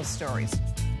share those stories.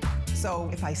 So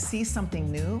if I see something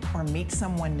new or meet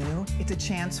someone new, it's a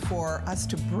chance for us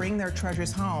to bring their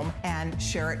treasures home and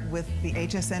share it with the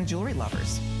HSN jewelry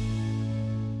lovers.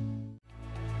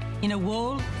 In a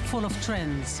world full of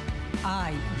trends,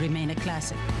 I remain a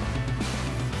classic.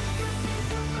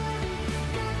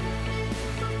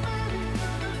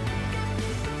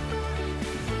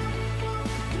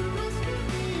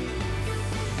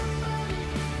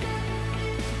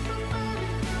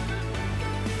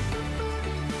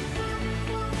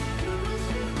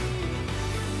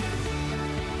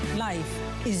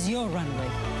 Life is your runway.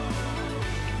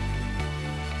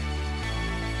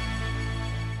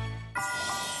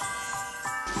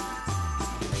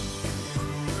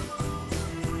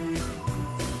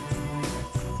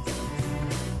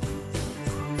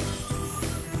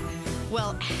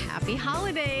 Well, happy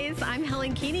holidays. I'm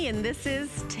Helen Keeney, and this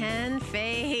is 10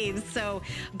 Faves. So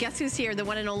guess who's here? The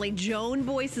one and only Joan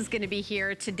Boyce is going to be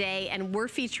here today, and we're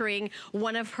featuring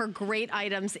one of her great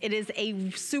items. It is a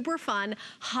super fun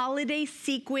holiday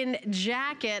sequin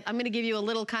jacket. I'm going to give you a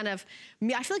little kind of,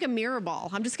 I feel like a mirror ball.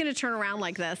 I'm just going to turn around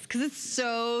like this because it's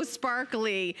so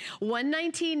sparkly.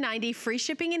 $119.90, free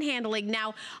shipping and handling.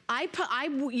 Now,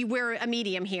 you wear a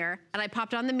medium here, and I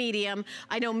popped on the medium.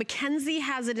 I know Mackenzie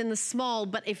has it in the small,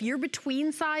 but if you're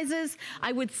between sizes,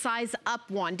 I would size up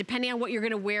one, depending on what you're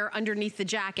gonna wear underneath the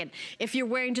jacket. If you're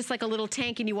wearing just like a little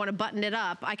tank and you wanna button it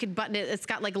up, I could button it. It's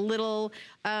got like a little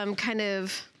kind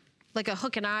of like a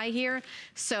hook and eye here.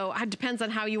 So it depends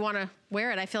on how you wanna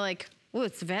wear it. I feel like Oh,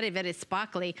 it's very, very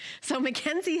sparkly. So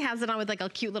Mackenzie has it on with like a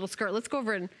cute little skirt. Let's go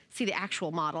over and see the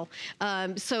actual model.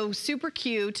 So super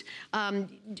cute.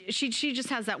 She just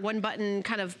has that one button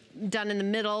kind of done in the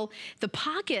middle. The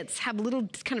pockets have little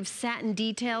kind of satin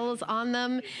details on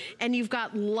them, and you've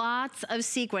got lots of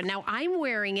sequin. Now I'm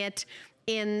wearing it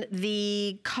in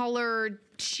the color,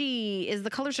 the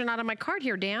colors are not on my card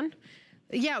here, Dan.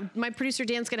 Yeah, my producer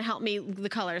Dan's gonna help me with the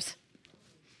colors.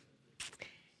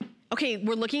 Okay,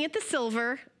 we're looking at the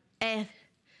silver, and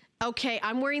okay,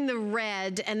 I'm wearing the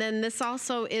red, and then this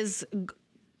also is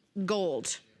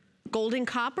gold. Golden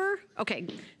copper? Okay,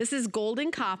 this is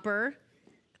golden copper.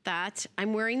 That,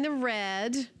 I'm wearing the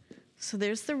red. So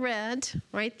there's the red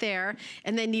right there.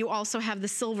 And then you also have the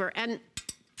silver. And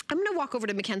I'm gonna walk over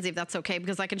to Mackenzie if that's okay,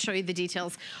 because I can show you the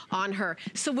details on her.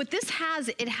 So what this has,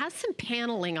 it has some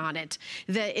paneling on it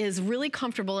that is really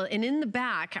comfortable. And in the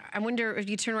back, I wonder if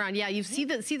you turn around, yeah, you see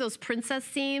those princess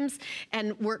seams,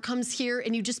 and where it comes here,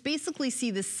 and you just basically see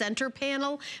the center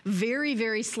panel, very,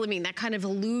 very slimming, that kind of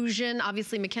illusion.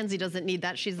 Obviously, Mackenzie doesn't need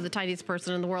that. She's the tiniest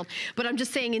person in the world. But I'm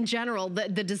just saying in general, the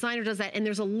designer does that. And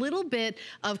there's a little bit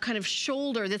of kind of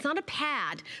shoulder that's not a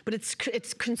pad, but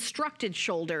it's constructed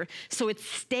shoulder. So it's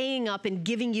staying up and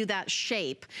giving you that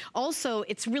shape. Also,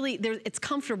 it's really, it's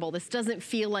comfortable. This doesn't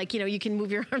feel like, you know, you can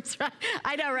move your arms around.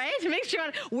 I know, right? Make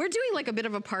sure, we're doing like a bit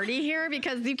of a party here,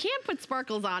 because you can't put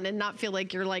sparkles on and not feel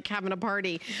like you're like having a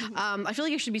party. I feel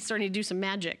like you should be starting to do some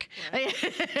magic.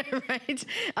 Right?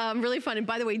 Really fun. And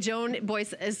by the way, Joan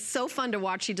Boyce is so fun to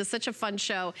watch. She does such a fun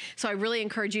show. So I really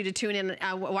encourage you to tune in,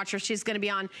 watch her. She's gonna be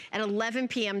on at 11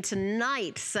 p.m.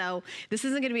 tonight. So this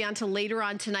isn't gonna be on till later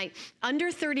on tonight.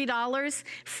 Under $30,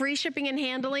 free shipping and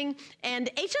handling,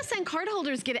 and HSN card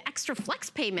holders get an extra flex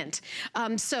payment.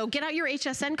 So get out your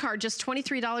HSN card, just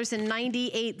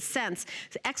 $23.98.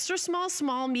 Extra small,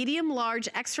 small, medium, large,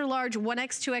 extra large,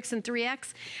 1X, 2X, and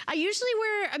 3X. I usually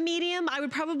wear a medium. I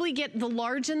would probably get the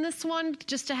large in this one,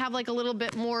 just to have like a little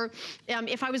bit more,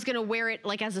 if I was gonna wear it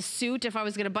like as a suit, if I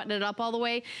was gonna button it up all the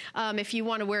way, if you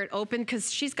wanna wear it open,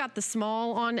 because she's got the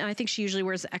small on, and I think she usually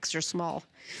wears extra small.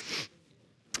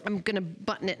 I'm gonna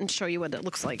button it and show you what it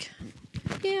looks like.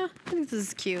 Yeah, I think this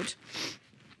is cute.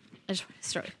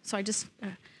 So I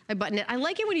button it. I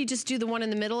like it when you just do the one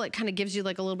in the middle. It kind of gives you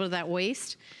like a little bit of that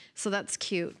waist. So that's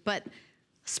cute. But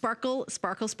sparkle,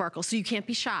 sparkle, sparkle. So you can't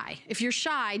be shy. If you're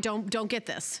shy, don't get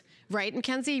this. Right,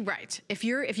 Mackenzie? Right. If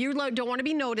you don't want to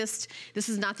be noticed, this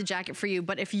is not the jacket for you.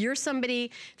 But if you're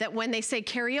somebody that when they say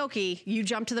karaoke, you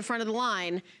jump to the front of the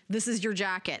line, this is your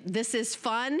jacket. This is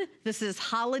fun. This is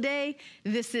holiday.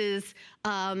 This is,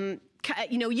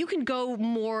 you know, you can go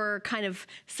more kind of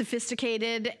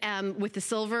sophisticated with the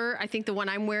silver. I think the one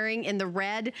I'm wearing in the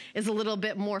red is a little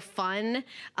bit more fun.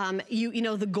 You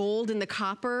know, the gold and the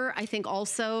copper, I think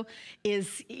also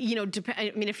is, you know,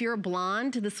 I mean, if you're a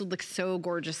blonde, this would look so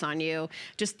gorgeous on you.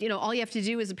 Just, you know, all you have to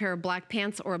do is a pair of black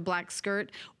pants or a black skirt,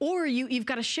 or you've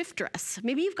got a shift dress.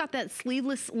 Maybe you've got that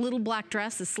sleeveless little black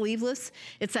dress, is sleeveless.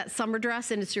 It's that summer dress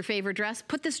and it's your favorite dress.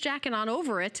 Put this jacket on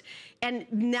over it, and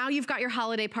now you've got your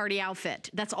holiday party outfit.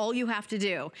 That's all you have to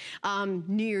do.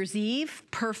 New Year's Eve,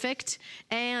 perfect.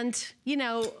 And, you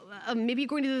know, maybe you're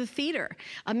going to the theater.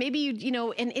 Maybe you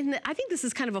know, and I think this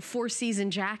is kind of a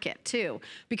 4-season jacket too,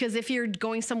 because if you're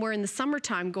going somewhere in the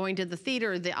summertime, going to the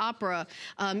theater, the opera,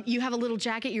 you have a little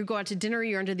jacket, you go out to dinner,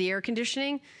 you're under the air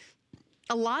conditioning.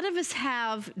 A lot of us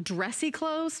have dressy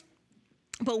clothes,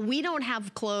 but we don't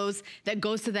have clothes that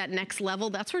goes to that next level.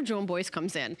 That's where Joan Boyce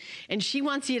comes in. And she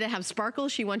wants you to have sparkle,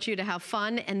 she wants you to have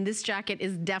fun, and this jacket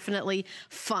is definitely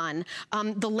fun.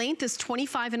 The length is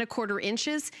 25¼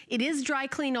 inches. It is dry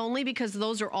clean only, because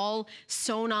those are all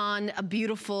sewn on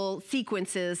beautiful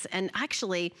sequences. And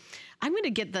actually, I'm gonna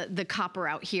get the copper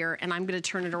out here and I'm gonna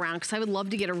turn it around, because I would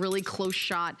love to get a really close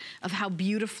shot of how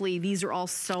beautifully these are all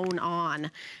sewn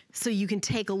on. So you can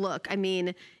take a look. I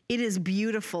mean, it is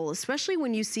beautiful, especially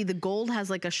when you see the gold has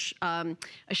like a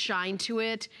shine to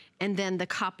it, and then the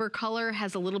copper color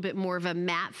has a little bit more of a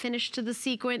matte finish to the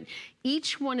sequin.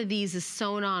 Each one of these is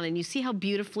sewn on, and you see how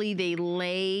beautifully they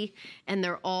lay, and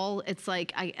they're all, it's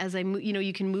like, you know,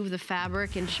 you can move the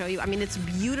fabric and show you. I mean, it's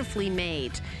beautifully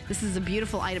made. This is a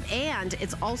beautiful item, and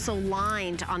it's also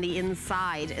lined on the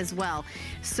inside as well.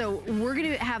 So we're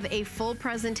gonna have a full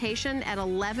presentation at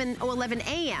 11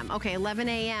 a.m. Okay, 11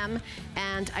 a.m.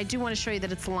 And I do want to show you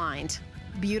that it's lined,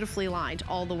 beautifully lined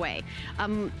all the way.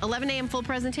 11 a.m. full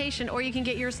presentation, or you can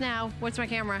get yours now. What's my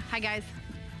camera? Hi, guys.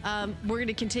 We're going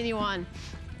to continue on.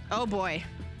 Oh, boy.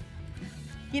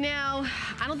 You know,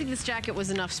 I don't think this jacket was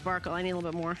enough sparkle. I need a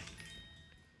little bit more.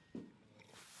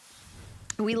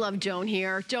 We love Joan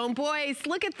here. Joan Boyce,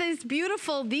 look at this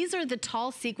beautiful, these are the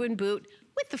tall sequin boot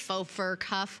with the faux fur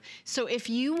cuff. So if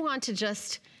you want to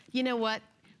just, you know what,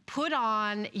 put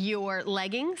on your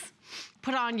leggings,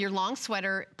 put on your long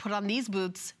sweater, put on these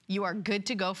boots, you are good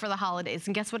to go for the holidays.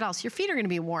 And guess what else? Your feet are gonna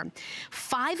be warm.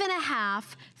 5.5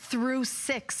 through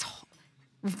 6.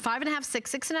 5.5,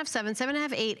 6, 6.5, 7,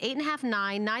 7.5, 8, 8.5,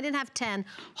 9, 9.5, 10,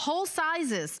 whole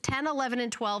sizes, 10, 11,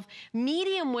 and 12,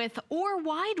 medium width or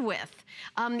wide width.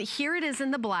 Here it is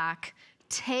in the black.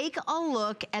 Take a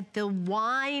look at the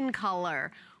wine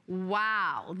color.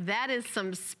 Wow, that is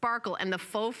some sparkle. And the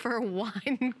faux fur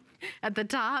wine at the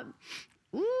top.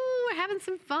 Ooh, having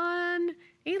some fun.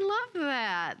 I love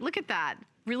that. Look at that.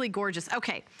 Really gorgeous.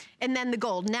 Okay, and then the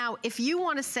gold. Now, if you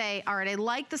want to say, all right, I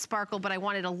like the sparkle, but I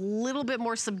want it a little bit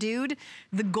more subdued,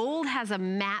 the gold has a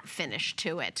matte finish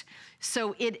to it.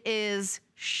 So it is,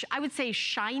 I would say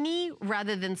shiny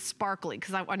rather than sparkly,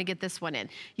 because I want to get this one in.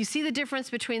 You see the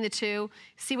difference between the two?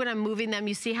 See when I'm moving them,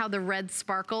 you see how the red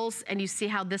sparkles, and you see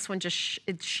how this one just,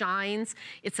 it shines.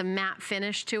 It's a matte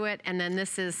finish to it, and then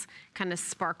this is kind of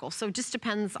sparkle. So it just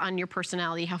depends on your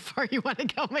personality, how far you want to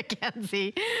go,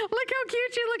 Mackenzie. Look how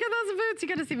cute you look at those boots. You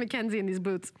got to see Mackenzie in these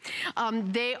boots.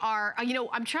 They are, you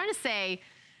know, I'm trying to say,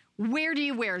 where do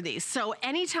you wear these? So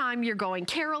anytime you're going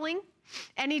caroling,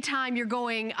 anytime you're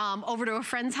going over to a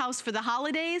friend's house for the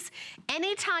holidays,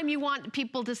 anytime you want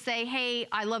people to say, hey,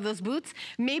 I love those boots,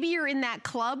 maybe you're in that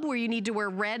club where you need to wear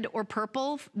red or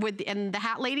purple and the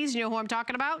hat ladies, you know who I'm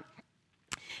talking about?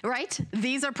 Right?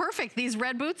 These are perfect. These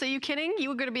red boots, are you kidding? You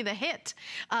were going to be the hit.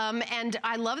 And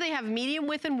I love they have medium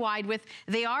width and wide width.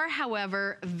 They are,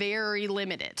 however, very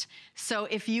limited. So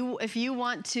if you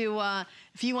want to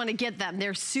get them,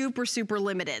 they're super, super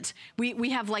limited. We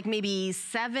have like maybe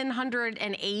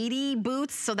 780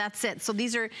 boots, so that's it. So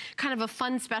these are kind of a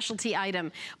fun specialty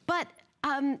item. But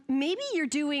maybe you're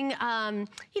doing,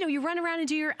 you know, you run around and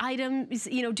do your items,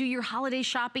 you know, do your holiday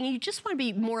shopping, and you just want to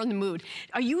be more in the mood.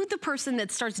 Are you the person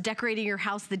that starts decorating your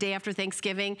house the day after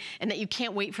Thanksgiving and that you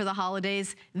can't wait for the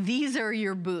holidays? These are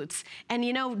your boots. And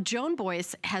you know, Joan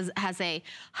Boyce has a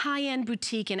high-end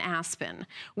boutique in Aspen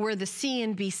where the see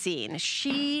and be seen.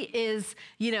 She is,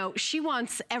 you know, she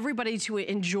wants everybody to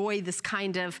enjoy this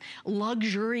kind of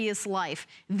luxurious life.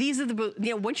 These are the boots,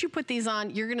 you know, once you put these on,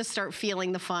 you're going to start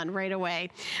feeling the fun right away.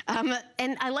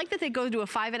 And I like that they go to a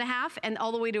 5.5 and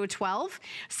all the way to a 12.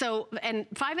 So, and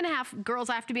 5.5, girls,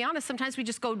 I have to be honest, sometimes we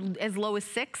just go as low as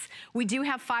 6. We do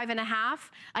have 5.5.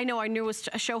 I know our newest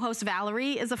show host,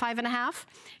 Valerie, is a 5.5.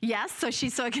 Yes, so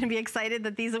she's so going to be excited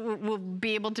that these will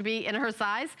be able to be in her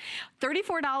size.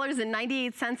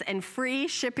 $34.98 and free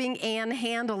shipping and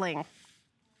handling.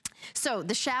 So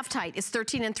the shaft height is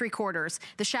 13 3/4.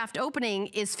 The shaft opening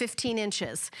is 15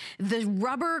 inches. The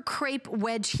rubber crepe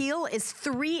wedge heel is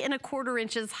 3 1/4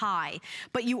 inches high.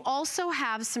 But you also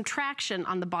have some traction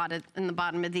on the bottom, in the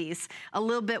bottom of these, a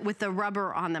little bit with the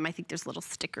rubber on them. I think there's little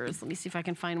stickers. Let me see if I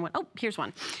can find one. Oh, here's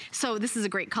one. So this is a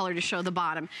great color to show the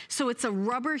bottom. So it's a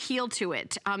rubber heel to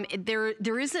it.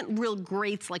 There isn't real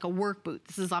grates like a work boot.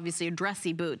 This is obviously a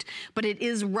dressy boot, but it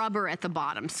is rubber at the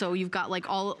bottom. So you've got like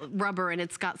all rubber and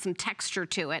it's got some texture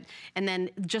to it, and then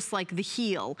just like the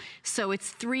heel. So it's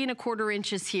 3 1/4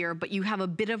 inches here, but you have a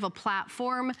bit of a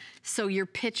platform, so your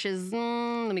pitch is,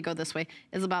 let me go this way,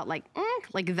 is about like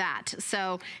that.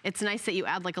 So it's nice that you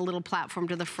add like a little platform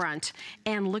to the front.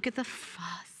 And look at the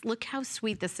fuss. Look how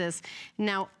sweet this is.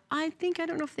 Now, I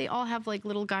don't know if they all have like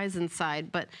little guys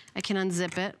inside, but I can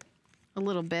unzip it a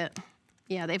little bit.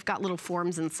 Yeah, they've got little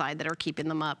forms inside that are keeping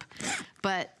them up.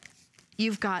 But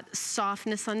you've got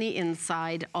softness on the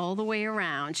inside all the way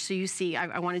around. So you see,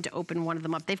 I wanted to open one of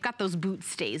them up. They've got those boot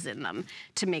stays in them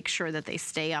to make sure that they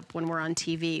stay up when we're on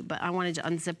TV, but I wanted to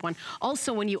unzip one.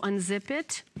 Also, when you unzip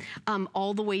it,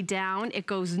 all the way down, it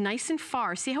goes nice and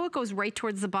far. See how it goes right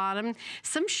towards the bottom?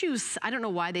 Some shoes, I don't know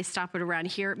why they stop it around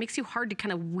here. It makes you hard to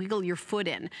kind of wiggle your foot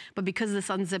in, but because this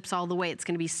unzips all the way, it's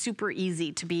gonna be super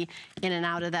easy to be in and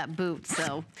out of that boot.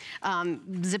 So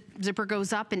zipper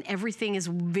goes up and everything is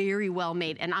very well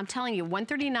made. And I'm telling you,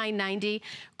 $139.90,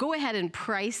 go ahead and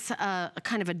price a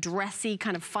kind of a dressy,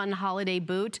 kind of fun holiday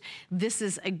boot. This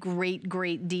is a great,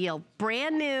 great deal.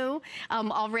 Brand new,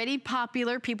 already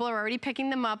popular. People are already picking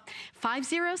them up.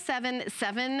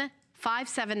 507-579.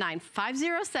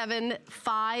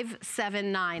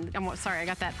 507-579. I'm sorry, I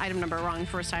got that item number wrong the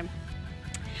first time.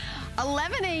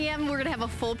 11 a.m. we're gonna have a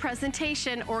full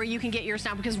presentation, or you can get yours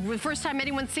now because the first time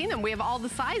anyone's seen them. We have all the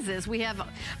sizes. We have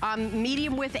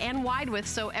medium width and wide width,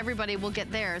 so everybody will get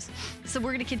theirs. So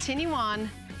we're gonna continue on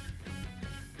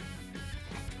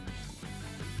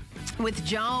with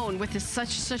Joan with this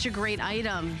such a great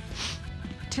item.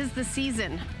 'Tis the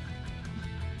season.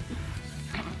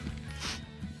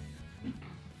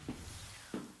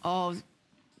 Oh,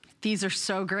 these are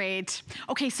so great.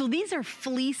 Okay, so these are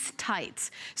fleece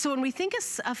tights. So when we think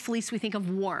of fleece, we think of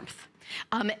warmth.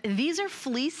 These are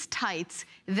fleece tights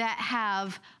that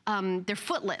have, they're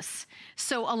footless.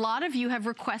 So a lot of you have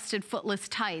requested footless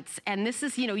tights, and this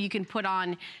is, you know, you can put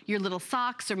on your little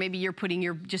socks, or maybe you're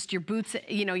putting just your boots,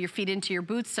 you know, your feet into your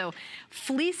boots. So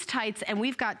fleece tights, and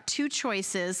we've got two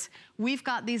choices. We've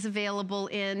got these available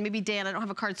in, maybe Dan, I don't have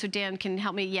a card, so Dan can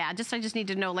help me. Yeah, I just need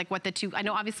to know like what the two, I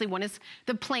know obviously one is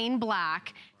the plain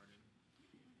black.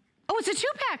 Oh, it's a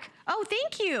 2-pack. Oh,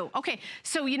 thank you. Okay,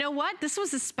 so you know what? This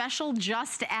was a special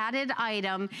just added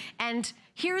item, and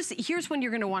here's when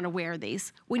you're gonna wanna wear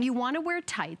these. When you wanna wear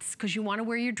tights, because you wanna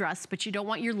wear your dress, but you don't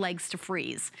want your legs to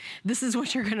freeze, this is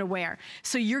what you're gonna wear.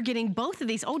 So you're getting both of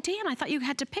these. Oh, Dan, I thought you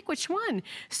had to pick which one.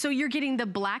 So you're getting the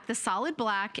black, the solid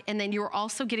black, and then you're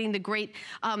also getting the great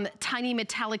tiny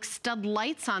metallic stud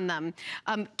lights on them.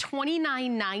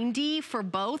 $29.90 for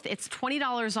both. It's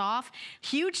 $20 off.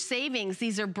 Huge savings.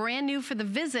 These are brand new for the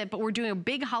visit, but we're doing a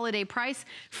big holiday price,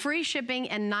 free shipping,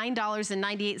 and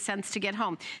 $9.98 to get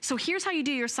home. So here's how you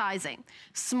do your sizing.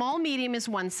 Small, medium is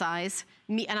one size,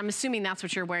 and I'm assuming that's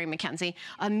what you're wearing, Mackenzie.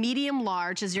 A medium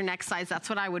large is your next size. That's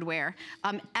what I would wear.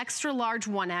 Extra large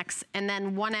 1X, and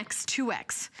then 1X,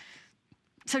 2X.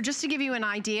 So just to give you an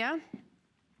idea,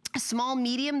 a small,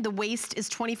 medium, the waist is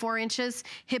 24 inches,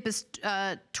 hip is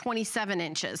 27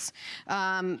 inches.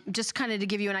 Just kind of to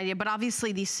give you an idea, but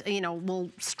obviously these, you know, will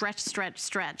stretch, stretch,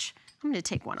 stretch. I'm gonna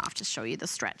take one off to show you the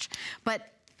stretch.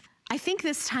 But I think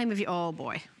this time of year, oh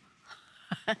boy.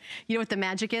 You know what the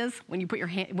magic is? When you put your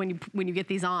hand, when you get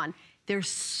these on, there's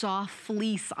soft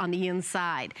fleece on the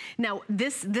inside. Now,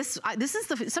 this is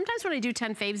sometimes when I do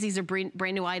 10 faves, these are brand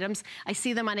new items. I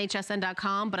see them on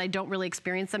hsn.com, but I don't really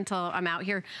experience them till I'm out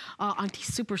here. Aren't these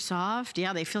super soft?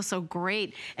 Yeah, they feel so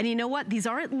great. And you know what? These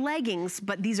aren't leggings,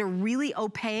 but these are really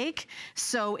opaque.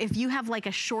 So if you have like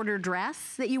a shorter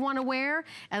dress that you want to wear,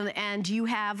 and you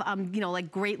have, you know,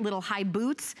 like great little high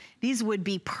boots, these would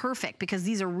be perfect because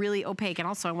these are really opaque. And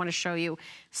also I want to show you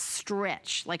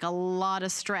stretch, like a lot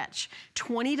of stretch.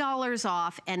 $20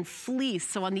 off and fleece.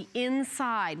 So on the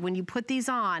inside, when you put these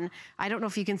on, I don't know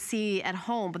if you can see at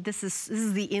home, but this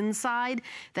is the inside,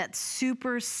 that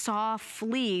super soft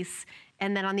fleece.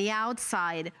 And then on the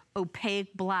outside,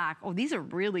 opaque black. Oh, these are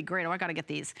really great. Oh, I gotta get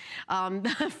these.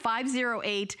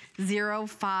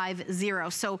 508050.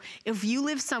 So if you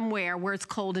live somewhere where it's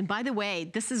cold, and by the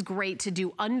way, this is great to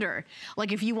do under.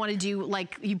 Like if you wanna do,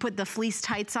 like you put the fleece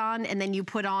tights on and then you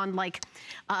put on like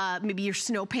maybe your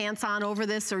snow pants on over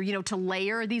this, or you know, to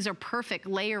layer. These are perfect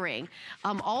layering.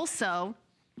 Also,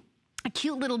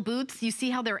 cute little boots. You see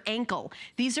how they're ankle.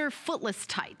 These are footless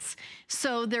tights.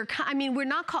 So they're, I mean, we're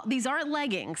not called, these aren't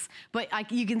leggings, but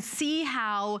you can see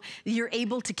how you're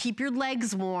able to keep your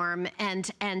legs warm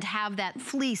and have that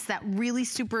fleece, that really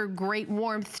super great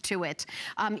warmth to it.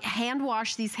 Hand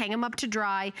wash these, hang them up to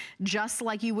dry, just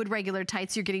like you would regular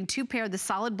tights. You're getting two pair, the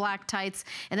solid black tights,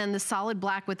 and then the solid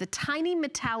black with the tiny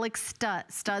metallic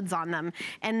studs on them.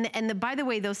 And by the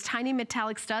way, those tiny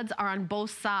metallic studs are on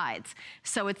both sides.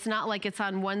 So it's not like it's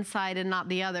on one side and not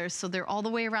the other. So they're all the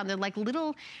way around. They're like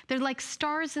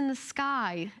stars in the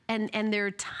sky, and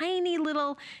they're tiny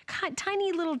little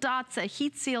dots that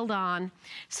heat sealed on,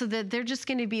 so that they're just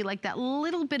going to be like that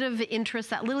little bit of interest,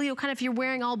 that little, you know, kind of, if you're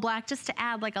wearing all black, just to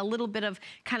add like a little bit of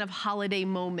kind of holiday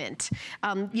moment.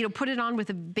 You know, put it on with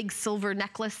a big silver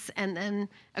necklace and then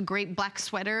a great black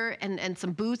sweater and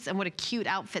some boots, and what a cute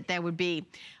outfit that would be.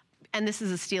 And this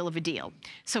is a steal of a deal.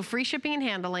 So free shipping and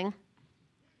handling.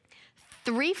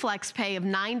 3 flex pay of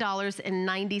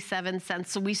 $9.97.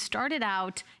 So we started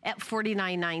out at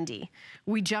 $49.90.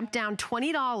 We jumped down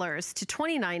 $20 to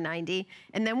 $29.90,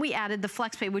 and then we added the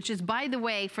flex pay, which is, by the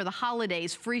way, for the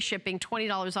holidays, free shipping,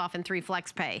 $20 off and 3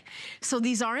 flex pay. So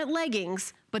these aren't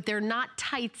leggings, but they're not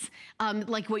tights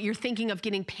like what you're thinking of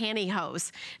getting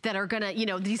pantyhose that are gonna, you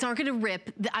know, these aren't gonna rip.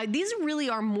 These really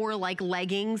are more like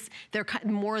leggings. They're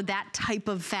more that type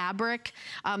of fabric.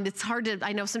 It's hard to,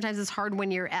 I know sometimes it's hard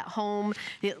when you're at home,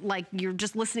 like you're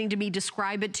just listening to me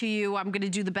describe it to you. I'm gonna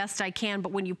do the best I can,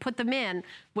 but when you put them in,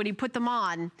 when you put them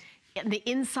on, the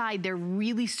inside, they're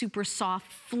really super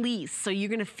soft fleece. So you're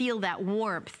gonna feel that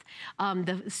warmth,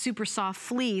 the super soft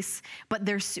fleece, but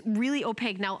they're really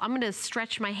opaque. Now, I'm gonna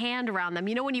stretch my hand around them.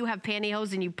 You know when you have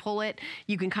pantyhose and you pull it,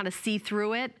 you can kind of see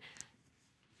through it?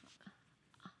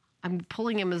 I'm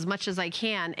pulling them as much as I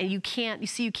can, and you can't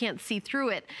see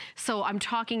through it. So I'm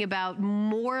talking about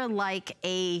more like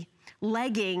a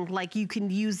legging, like you can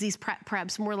use these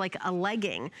perhaps more like a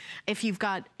legging. If you've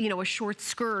got, you know, a short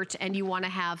skirt and you want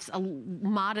to have a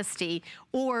modesty,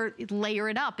 or layer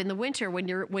it up in the winter when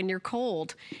you're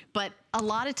cold. But a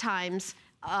lot of times,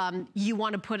 you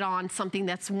want to put on something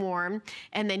that's warm,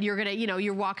 and then you're gonna, you know,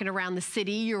 you're walking around the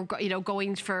city, you're, you know,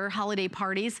 going for holiday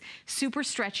parties, super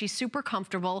stretchy, super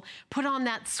comfortable. Put on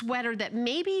that sweater that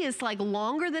maybe is like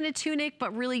longer than a tunic,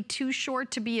 but really too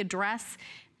short to be a dress.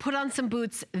 Put on some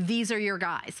boots. These are your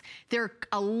guys. They're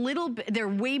a little bit, they're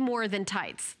way more than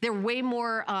tights. They're way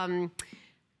more,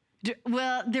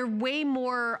 well, they're way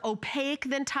more opaque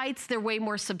than tights. They're way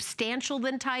more substantial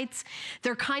than tights.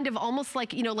 They're kind of almost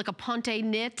like, you know, like a ponte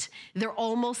knit. They're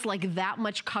almost like that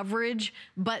much coverage,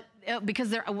 but because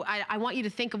they're, I want you to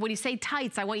think of, when you say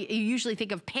tights, I want you usually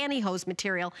think of pantyhose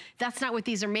material. That's not what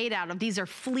these are made out of. These are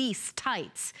fleece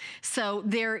tights. So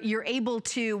you're able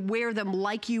to wear them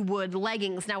like you would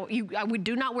leggings. Now, I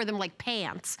do not wear them like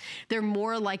pants. They're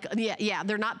more like, yeah,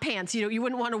 they're not pants. You know, you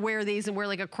wouldn't want to wear these and wear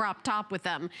like a crop top with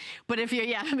them. But if you're,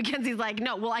 yeah, Mackenzie's like,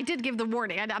 no, well, I did give the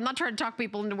warning. I'm not trying to talk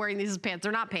people into wearing these as pants.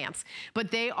 They're not pants, but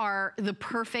they are the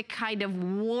perfect kind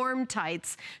of warm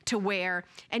tights to wear.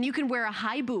 And you can wear a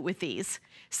high boot with these.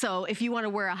 So if you want to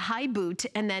wear a high boot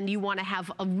and then you want to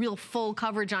have a real full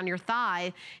coverage on your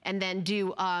thigh, and then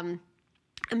do a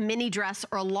mini dress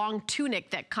or a long tunic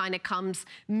that kind of comes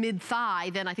mid-thigh,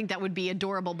 then I think that would be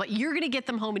adorable. But you're gonna get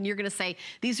them home and you're gonna say,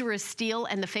 these were a steal.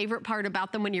 And the favorite part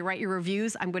about them when you write your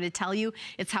reviews, I'm gonna tell you,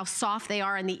 it's how soft they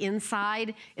are on the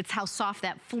inside. It's how soft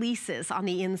that fleece is on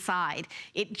the inside.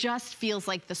 It just feels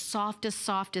like the softest,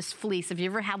 softest fleece. Have you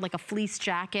ever had like a fleece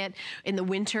jacket in the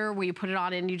winter where you put it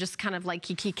on and you just kind of like,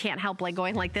 you can't help like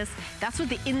going like this? That's what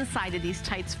the inside of these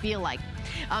tights feel like.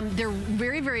 They're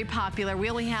very, very popular. We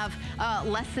only have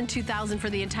less than 2,000 for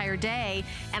the entire day.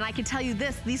 And I can tell you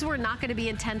this, these were not gonna be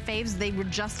in 10 faves. They were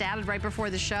just added right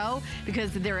before the show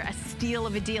because they're a steal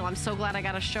of a deal. I'm so glad I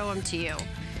got to show them to you.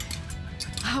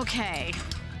 Okay,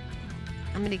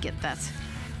 I'm gonna get that.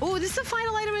 Oh, this is the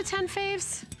final item of 10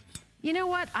 faves. You know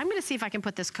what? I'm gonna see if I can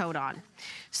put this coat on.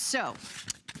 So,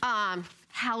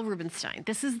 Hal Rubenstein.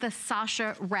 This is the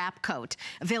Sasha wrap coat,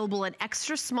 available in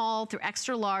extra small through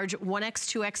extra large, 1X,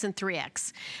 2X, and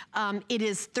 3X. It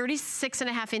is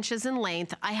 36.5 inches in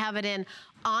length. I have it in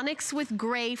onyx with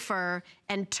gray fur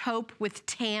and taupe with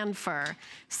tan fur.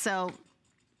 So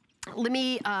let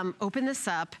me open this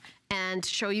up and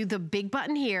show you the big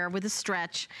button here with a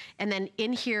stretch, and then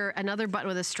in here, another button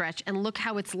with a stretch, and look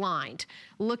how it's lined.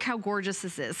 Look how gorgeous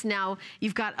this is. Now,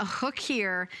 you've got a hook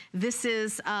here. This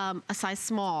is a size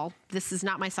small. This is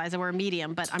not my size, I wear a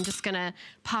medium, but I'm just gonna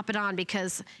pop it on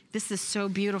because this is so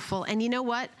beautiful. And you know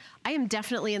what? I am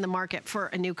definitely in the market for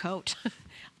a new coat.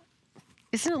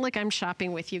 Isn't it like I'm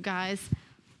shopping with you guys?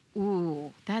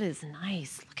 Ooh, that is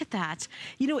nice. Look at that.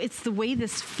 You know, it's the way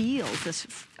this feels.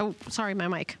 Oh, sorry, my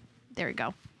mic. There we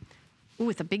go. Ooh,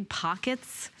 with the big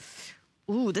pockets.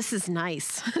 Ooh, this is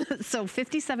nice. So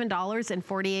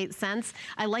 $57.48.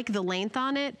 I like the length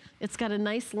on it. It's got a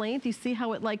nice length. You see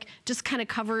how it like just kind of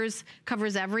covers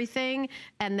everything.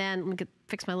 And then let me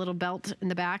fix my little belt in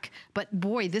the back. But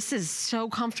boy, this is so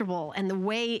comfortable. And the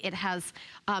way it has,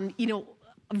 you know,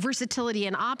 versatility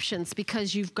and options,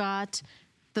 because you've got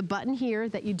the button here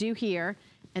that you do here,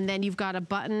 and then you've got a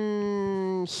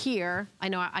button here. I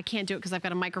know I can't do it because I've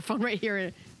got a microphone right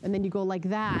here, and then you go like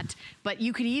that. But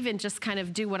you could even just kind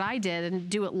of do what I did and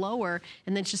do it lower,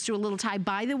 and then just do a little tie.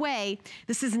 By the way,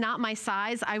 this is not my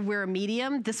size. I wear a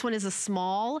medium. This one is a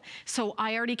small. So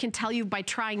I already can tell you by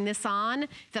trying this on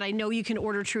that I know you can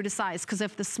order true to size. Because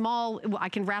if the small, I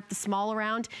can wrap the small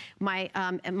around my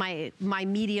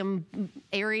medium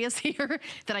areas here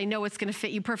that I know it's gonna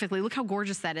fit you perfectly. Look how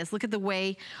gorgeous that is. Look at the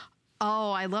way.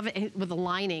 Oh, I love it with the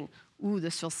lining. Ooh,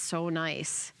 this feels so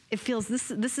nice. It feels,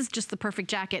 this is just the perfect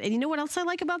jacket. And you know what else I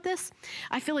like about this?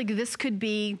 I feel like this could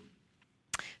be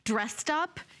dressed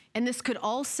up, and this could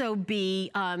also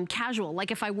be casual. Like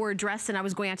if I wore a dress and I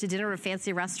was going out to dinner at a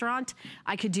fancy restaurant,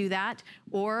 I could do that.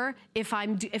 Or if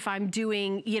I'm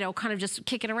doing, you know, kind of just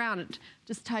kicking around,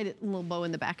 just tied it a little bow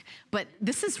in the back. But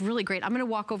this is really great. I'm gonna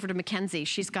walk over to Mackenzie.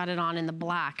 She's got it on in the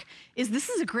black. This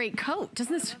is a great coat,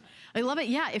 doesn't this? I love it.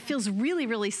 Yeah, it feels really,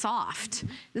 really soft.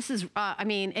 This is, I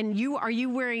mean, and are you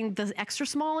wearing the extra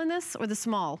small in this or the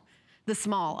small? The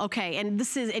small, okay, and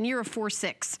this is, and you're a 4'6",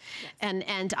 yes.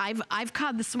 and I've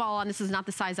caught the small on. This is not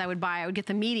the size I would buy. I would get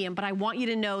the medium, but I want you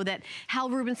to know that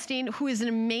Hal Rubenstein, who is an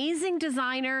amazing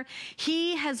designer,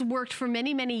 he has worked for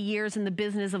many, many years in the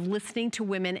business of listening to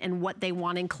women and what they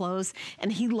want in clothes,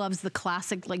 and he loves the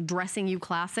classic, like dressing you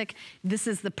classic. This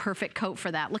is the perfect coat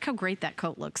for that. Look how great that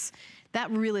coat looks. That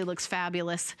really looks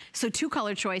fabulous. So 2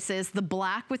 color choices, the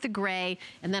black with the gray,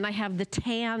 and then I have the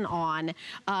tan on.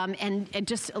 And it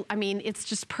just, I mean, it's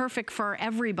just perfect for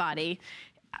everybody.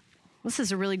 This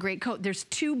is a really great coat. There's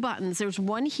 2 buttons. There's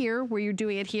one here where you're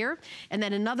doing it here, and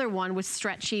then another one with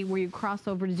stretchy where you cross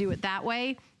over to do it that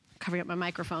way. Covering up my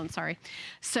microphone, sorry.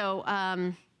 So,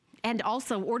 and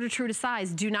also, order true to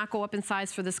size. Do not go up in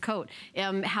size for this coat.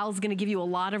 Hal's gonna give you a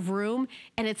lot of room,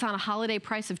 and it's on a holiday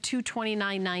price of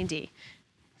 $229.90.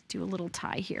 Do a little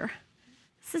tie here.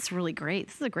 This is really great.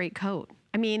 This is a great coat.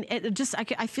 I mean, it just,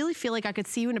 I feel like I could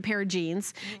see you in a pair of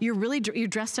jeans. You're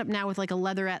dressed up now with like a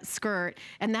leatherette skirt,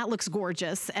 and that looks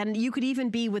gorgeous. And you could even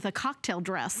be with a cocktail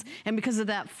dress. And because of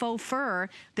that faux fur,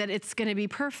 that it's gonna be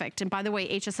perfect. And by the way,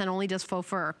 HSN only does faux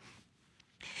fur.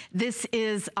 This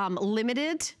is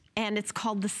limited, and it's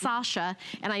called the Sasha.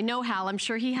 And I know Hal, I'm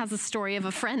sure he has a story of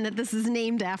a friend that this is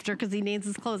named after, because he names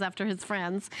his clothes after his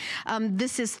friends.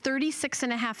 This is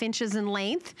 36.5 inches in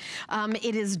length.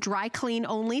 It is dry clean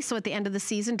only, so at the end of the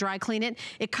season, dry clean it.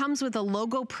 It comes with a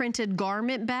logo printed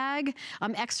garment bag,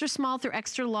 extra small through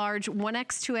extra large,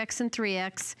 1X, 2X, and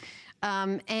 3X.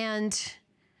 And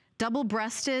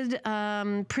double-breasted,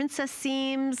 princess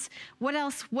seams. What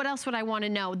else would I want to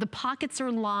know? The pockets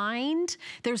are lined.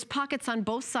 There's pockets on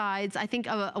both sides. I think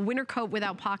a winter coat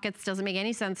without pockets doesn't make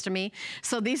any sense to me.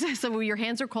 So these are, so when your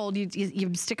hands are cold,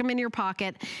 you stick them in your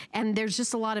pocket, and there's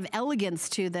just a lot of elegance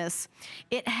to this.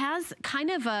 It has kind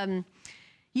of,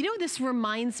 you know, this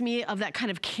reminds me of that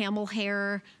kind of camel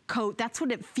hair coat. That's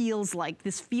what it feels like.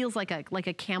 This feels like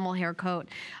a camel hair coat.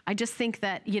 I just think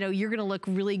that, you know, you're gonna look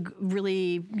really,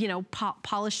 really, you know,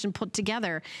 polished and put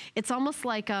together. It's almost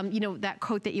like, you know, that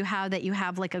coat that you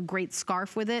have like a great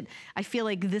scarf with it. I feel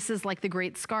like this is like the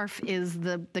great scarf is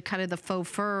the kind of the faux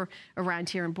fur around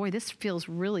here. And boy, this feels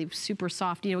really super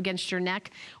soft, you know, against your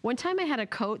neck. One time I had a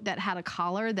coat that had a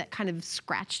collar that kind of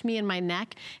scratched me in my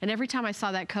neck. And every time I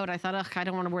saw that coat, I thought, ugh, I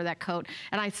don't want to wear that coat.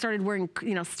 And I started wearing,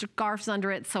 you know, scarves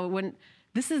under it, so it wouldn't.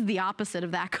 This is the opposite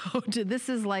of that coat. This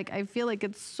is like, I feel like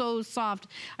it's so soft.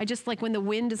 I just like when the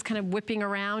wind is kind of whipping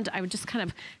around, I would just kind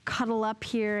of cuddle up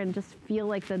here and just feel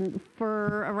like the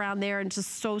fur around there and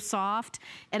just so soft.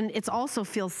 And it also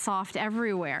feels soft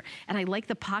everywhere. And I like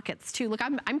the pockets too. Look,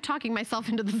 I'm talking myself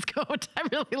into this coat. I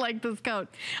really like this coat.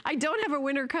 I don't have a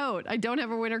winter coat. I don't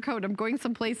have a winter coat. I'm going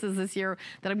some places this year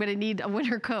that I'm gonna need a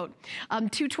winter coat.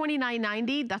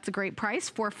 $229.90, that's a great price.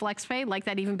 4 flex pay, like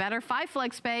that even better. 5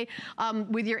 flex pay.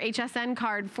 With your HSN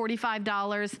card,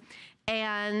 $45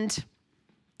 and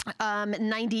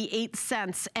 98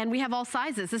 cents. And we have all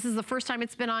sizes. This is the first time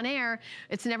it's been on air.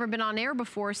 It's never been on air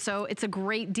before, so it's a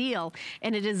great deal.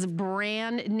 And it is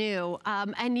brand new.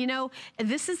 And you know,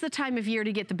 this is the time of year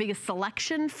to get the biggest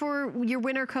selection for your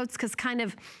winter coats, because kind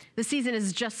of the season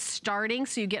is just starting,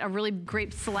 so you get a really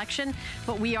great selection.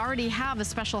 But we already have a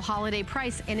special holiday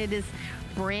price, and it is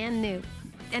brand new.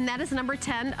 And that is number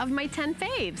 10 of my 10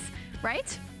 faves.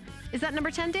 Right? Is that number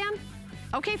 10, Dan?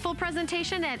 Okay, full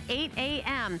presentation at 8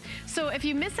 a.m. So if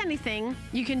you miss anything,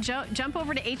 you can jump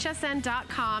over to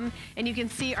hsn.com and you can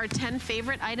see our 10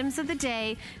 favorite items of the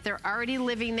day. They're already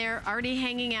living there, already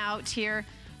hanging out here.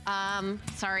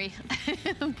 Sorry,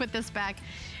 put this back.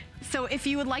 So if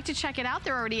you would like to check it out,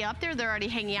 they're already up there. They're already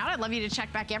hanging out. I'd love you to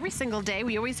check back every single day.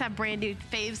 We always have brand new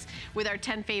faves with our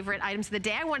 10 favorite items of the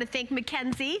day. I want to thank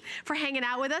Mackenzie for hanging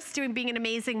out with us, being an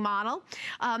amazing model.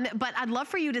 But I'd love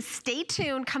for you to stay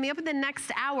tuned. Coming up in the next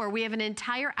hour, we have an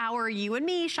entire hour, you and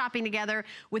me, shopping together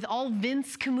with all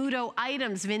Vince Camuto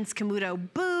items, Vince Camuto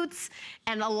boots,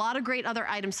 and a lot of great other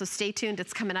items. So stay tuned.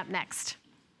 It's coming up next.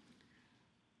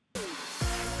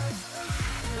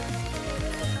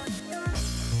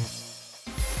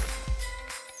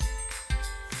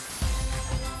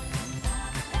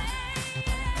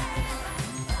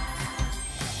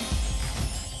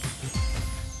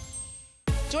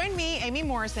 Join me, Amy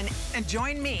Morrison, and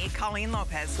join me, Colleen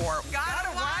Lopez, for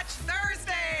Gotta Watch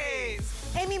Thursdays!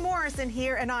 Amy Morrison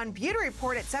here, and on Beauty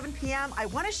Report at 7 p.m., I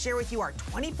want to share with you our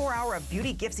 24-hour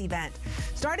beauty gifts event.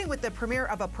 Starting with the premiere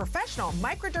of a professional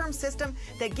microderm system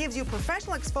that gives you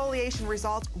professional exfoliation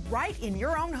results right in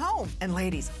your own home. And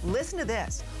ladies, listen to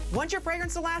this. Want your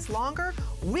fragrance to last longer?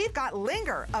 We've got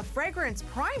Linger, a fragrance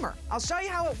primer. I'll show you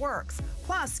how it works.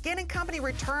 Plus, Skin & Company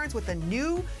returns with a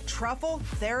new Truffle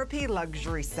Therapy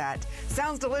Luxury Set.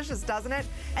 Sounds delicious, doesn't it?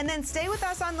 And then stay with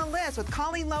us on the list with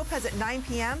Colleen Lopez at 9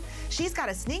 p.m. She's got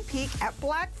a sneak peek at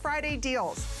Black Friday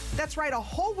deals. That's right, a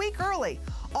whole week early.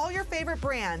 All your favorite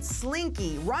brands,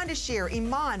 Slinky, Rhonda Shear,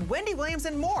 Iman, Wendy Williams,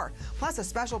 and more. Plus a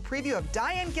special preview of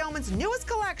Diane Gilman's newest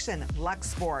collection, Lux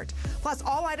Sport. Plus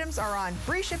all items are on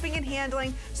free shipping and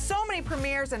handling. So many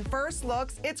premieres and first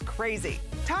looks, it's crazy.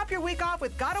 Top your week off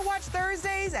with Gotta Watch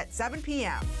Thursdays at 7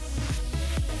 p.m.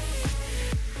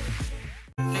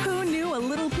 Who knew a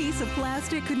little piece of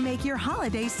plastic could make your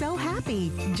holiday so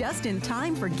happy? Just in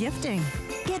time for gifting.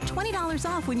 Get $20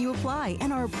 off when you apply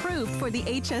and are approved for the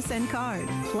HSN card.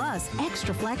 Plus,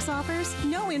 extra flex offers,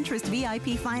 no interest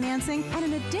VIP financing, and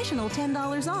an additional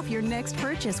 $10 off your next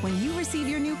purchase when you receive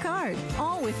your new card.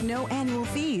 All with no annual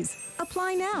fees.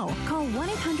 Apply now. Call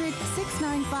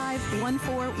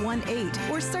 1-800-695-1418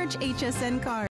 or search HSN card.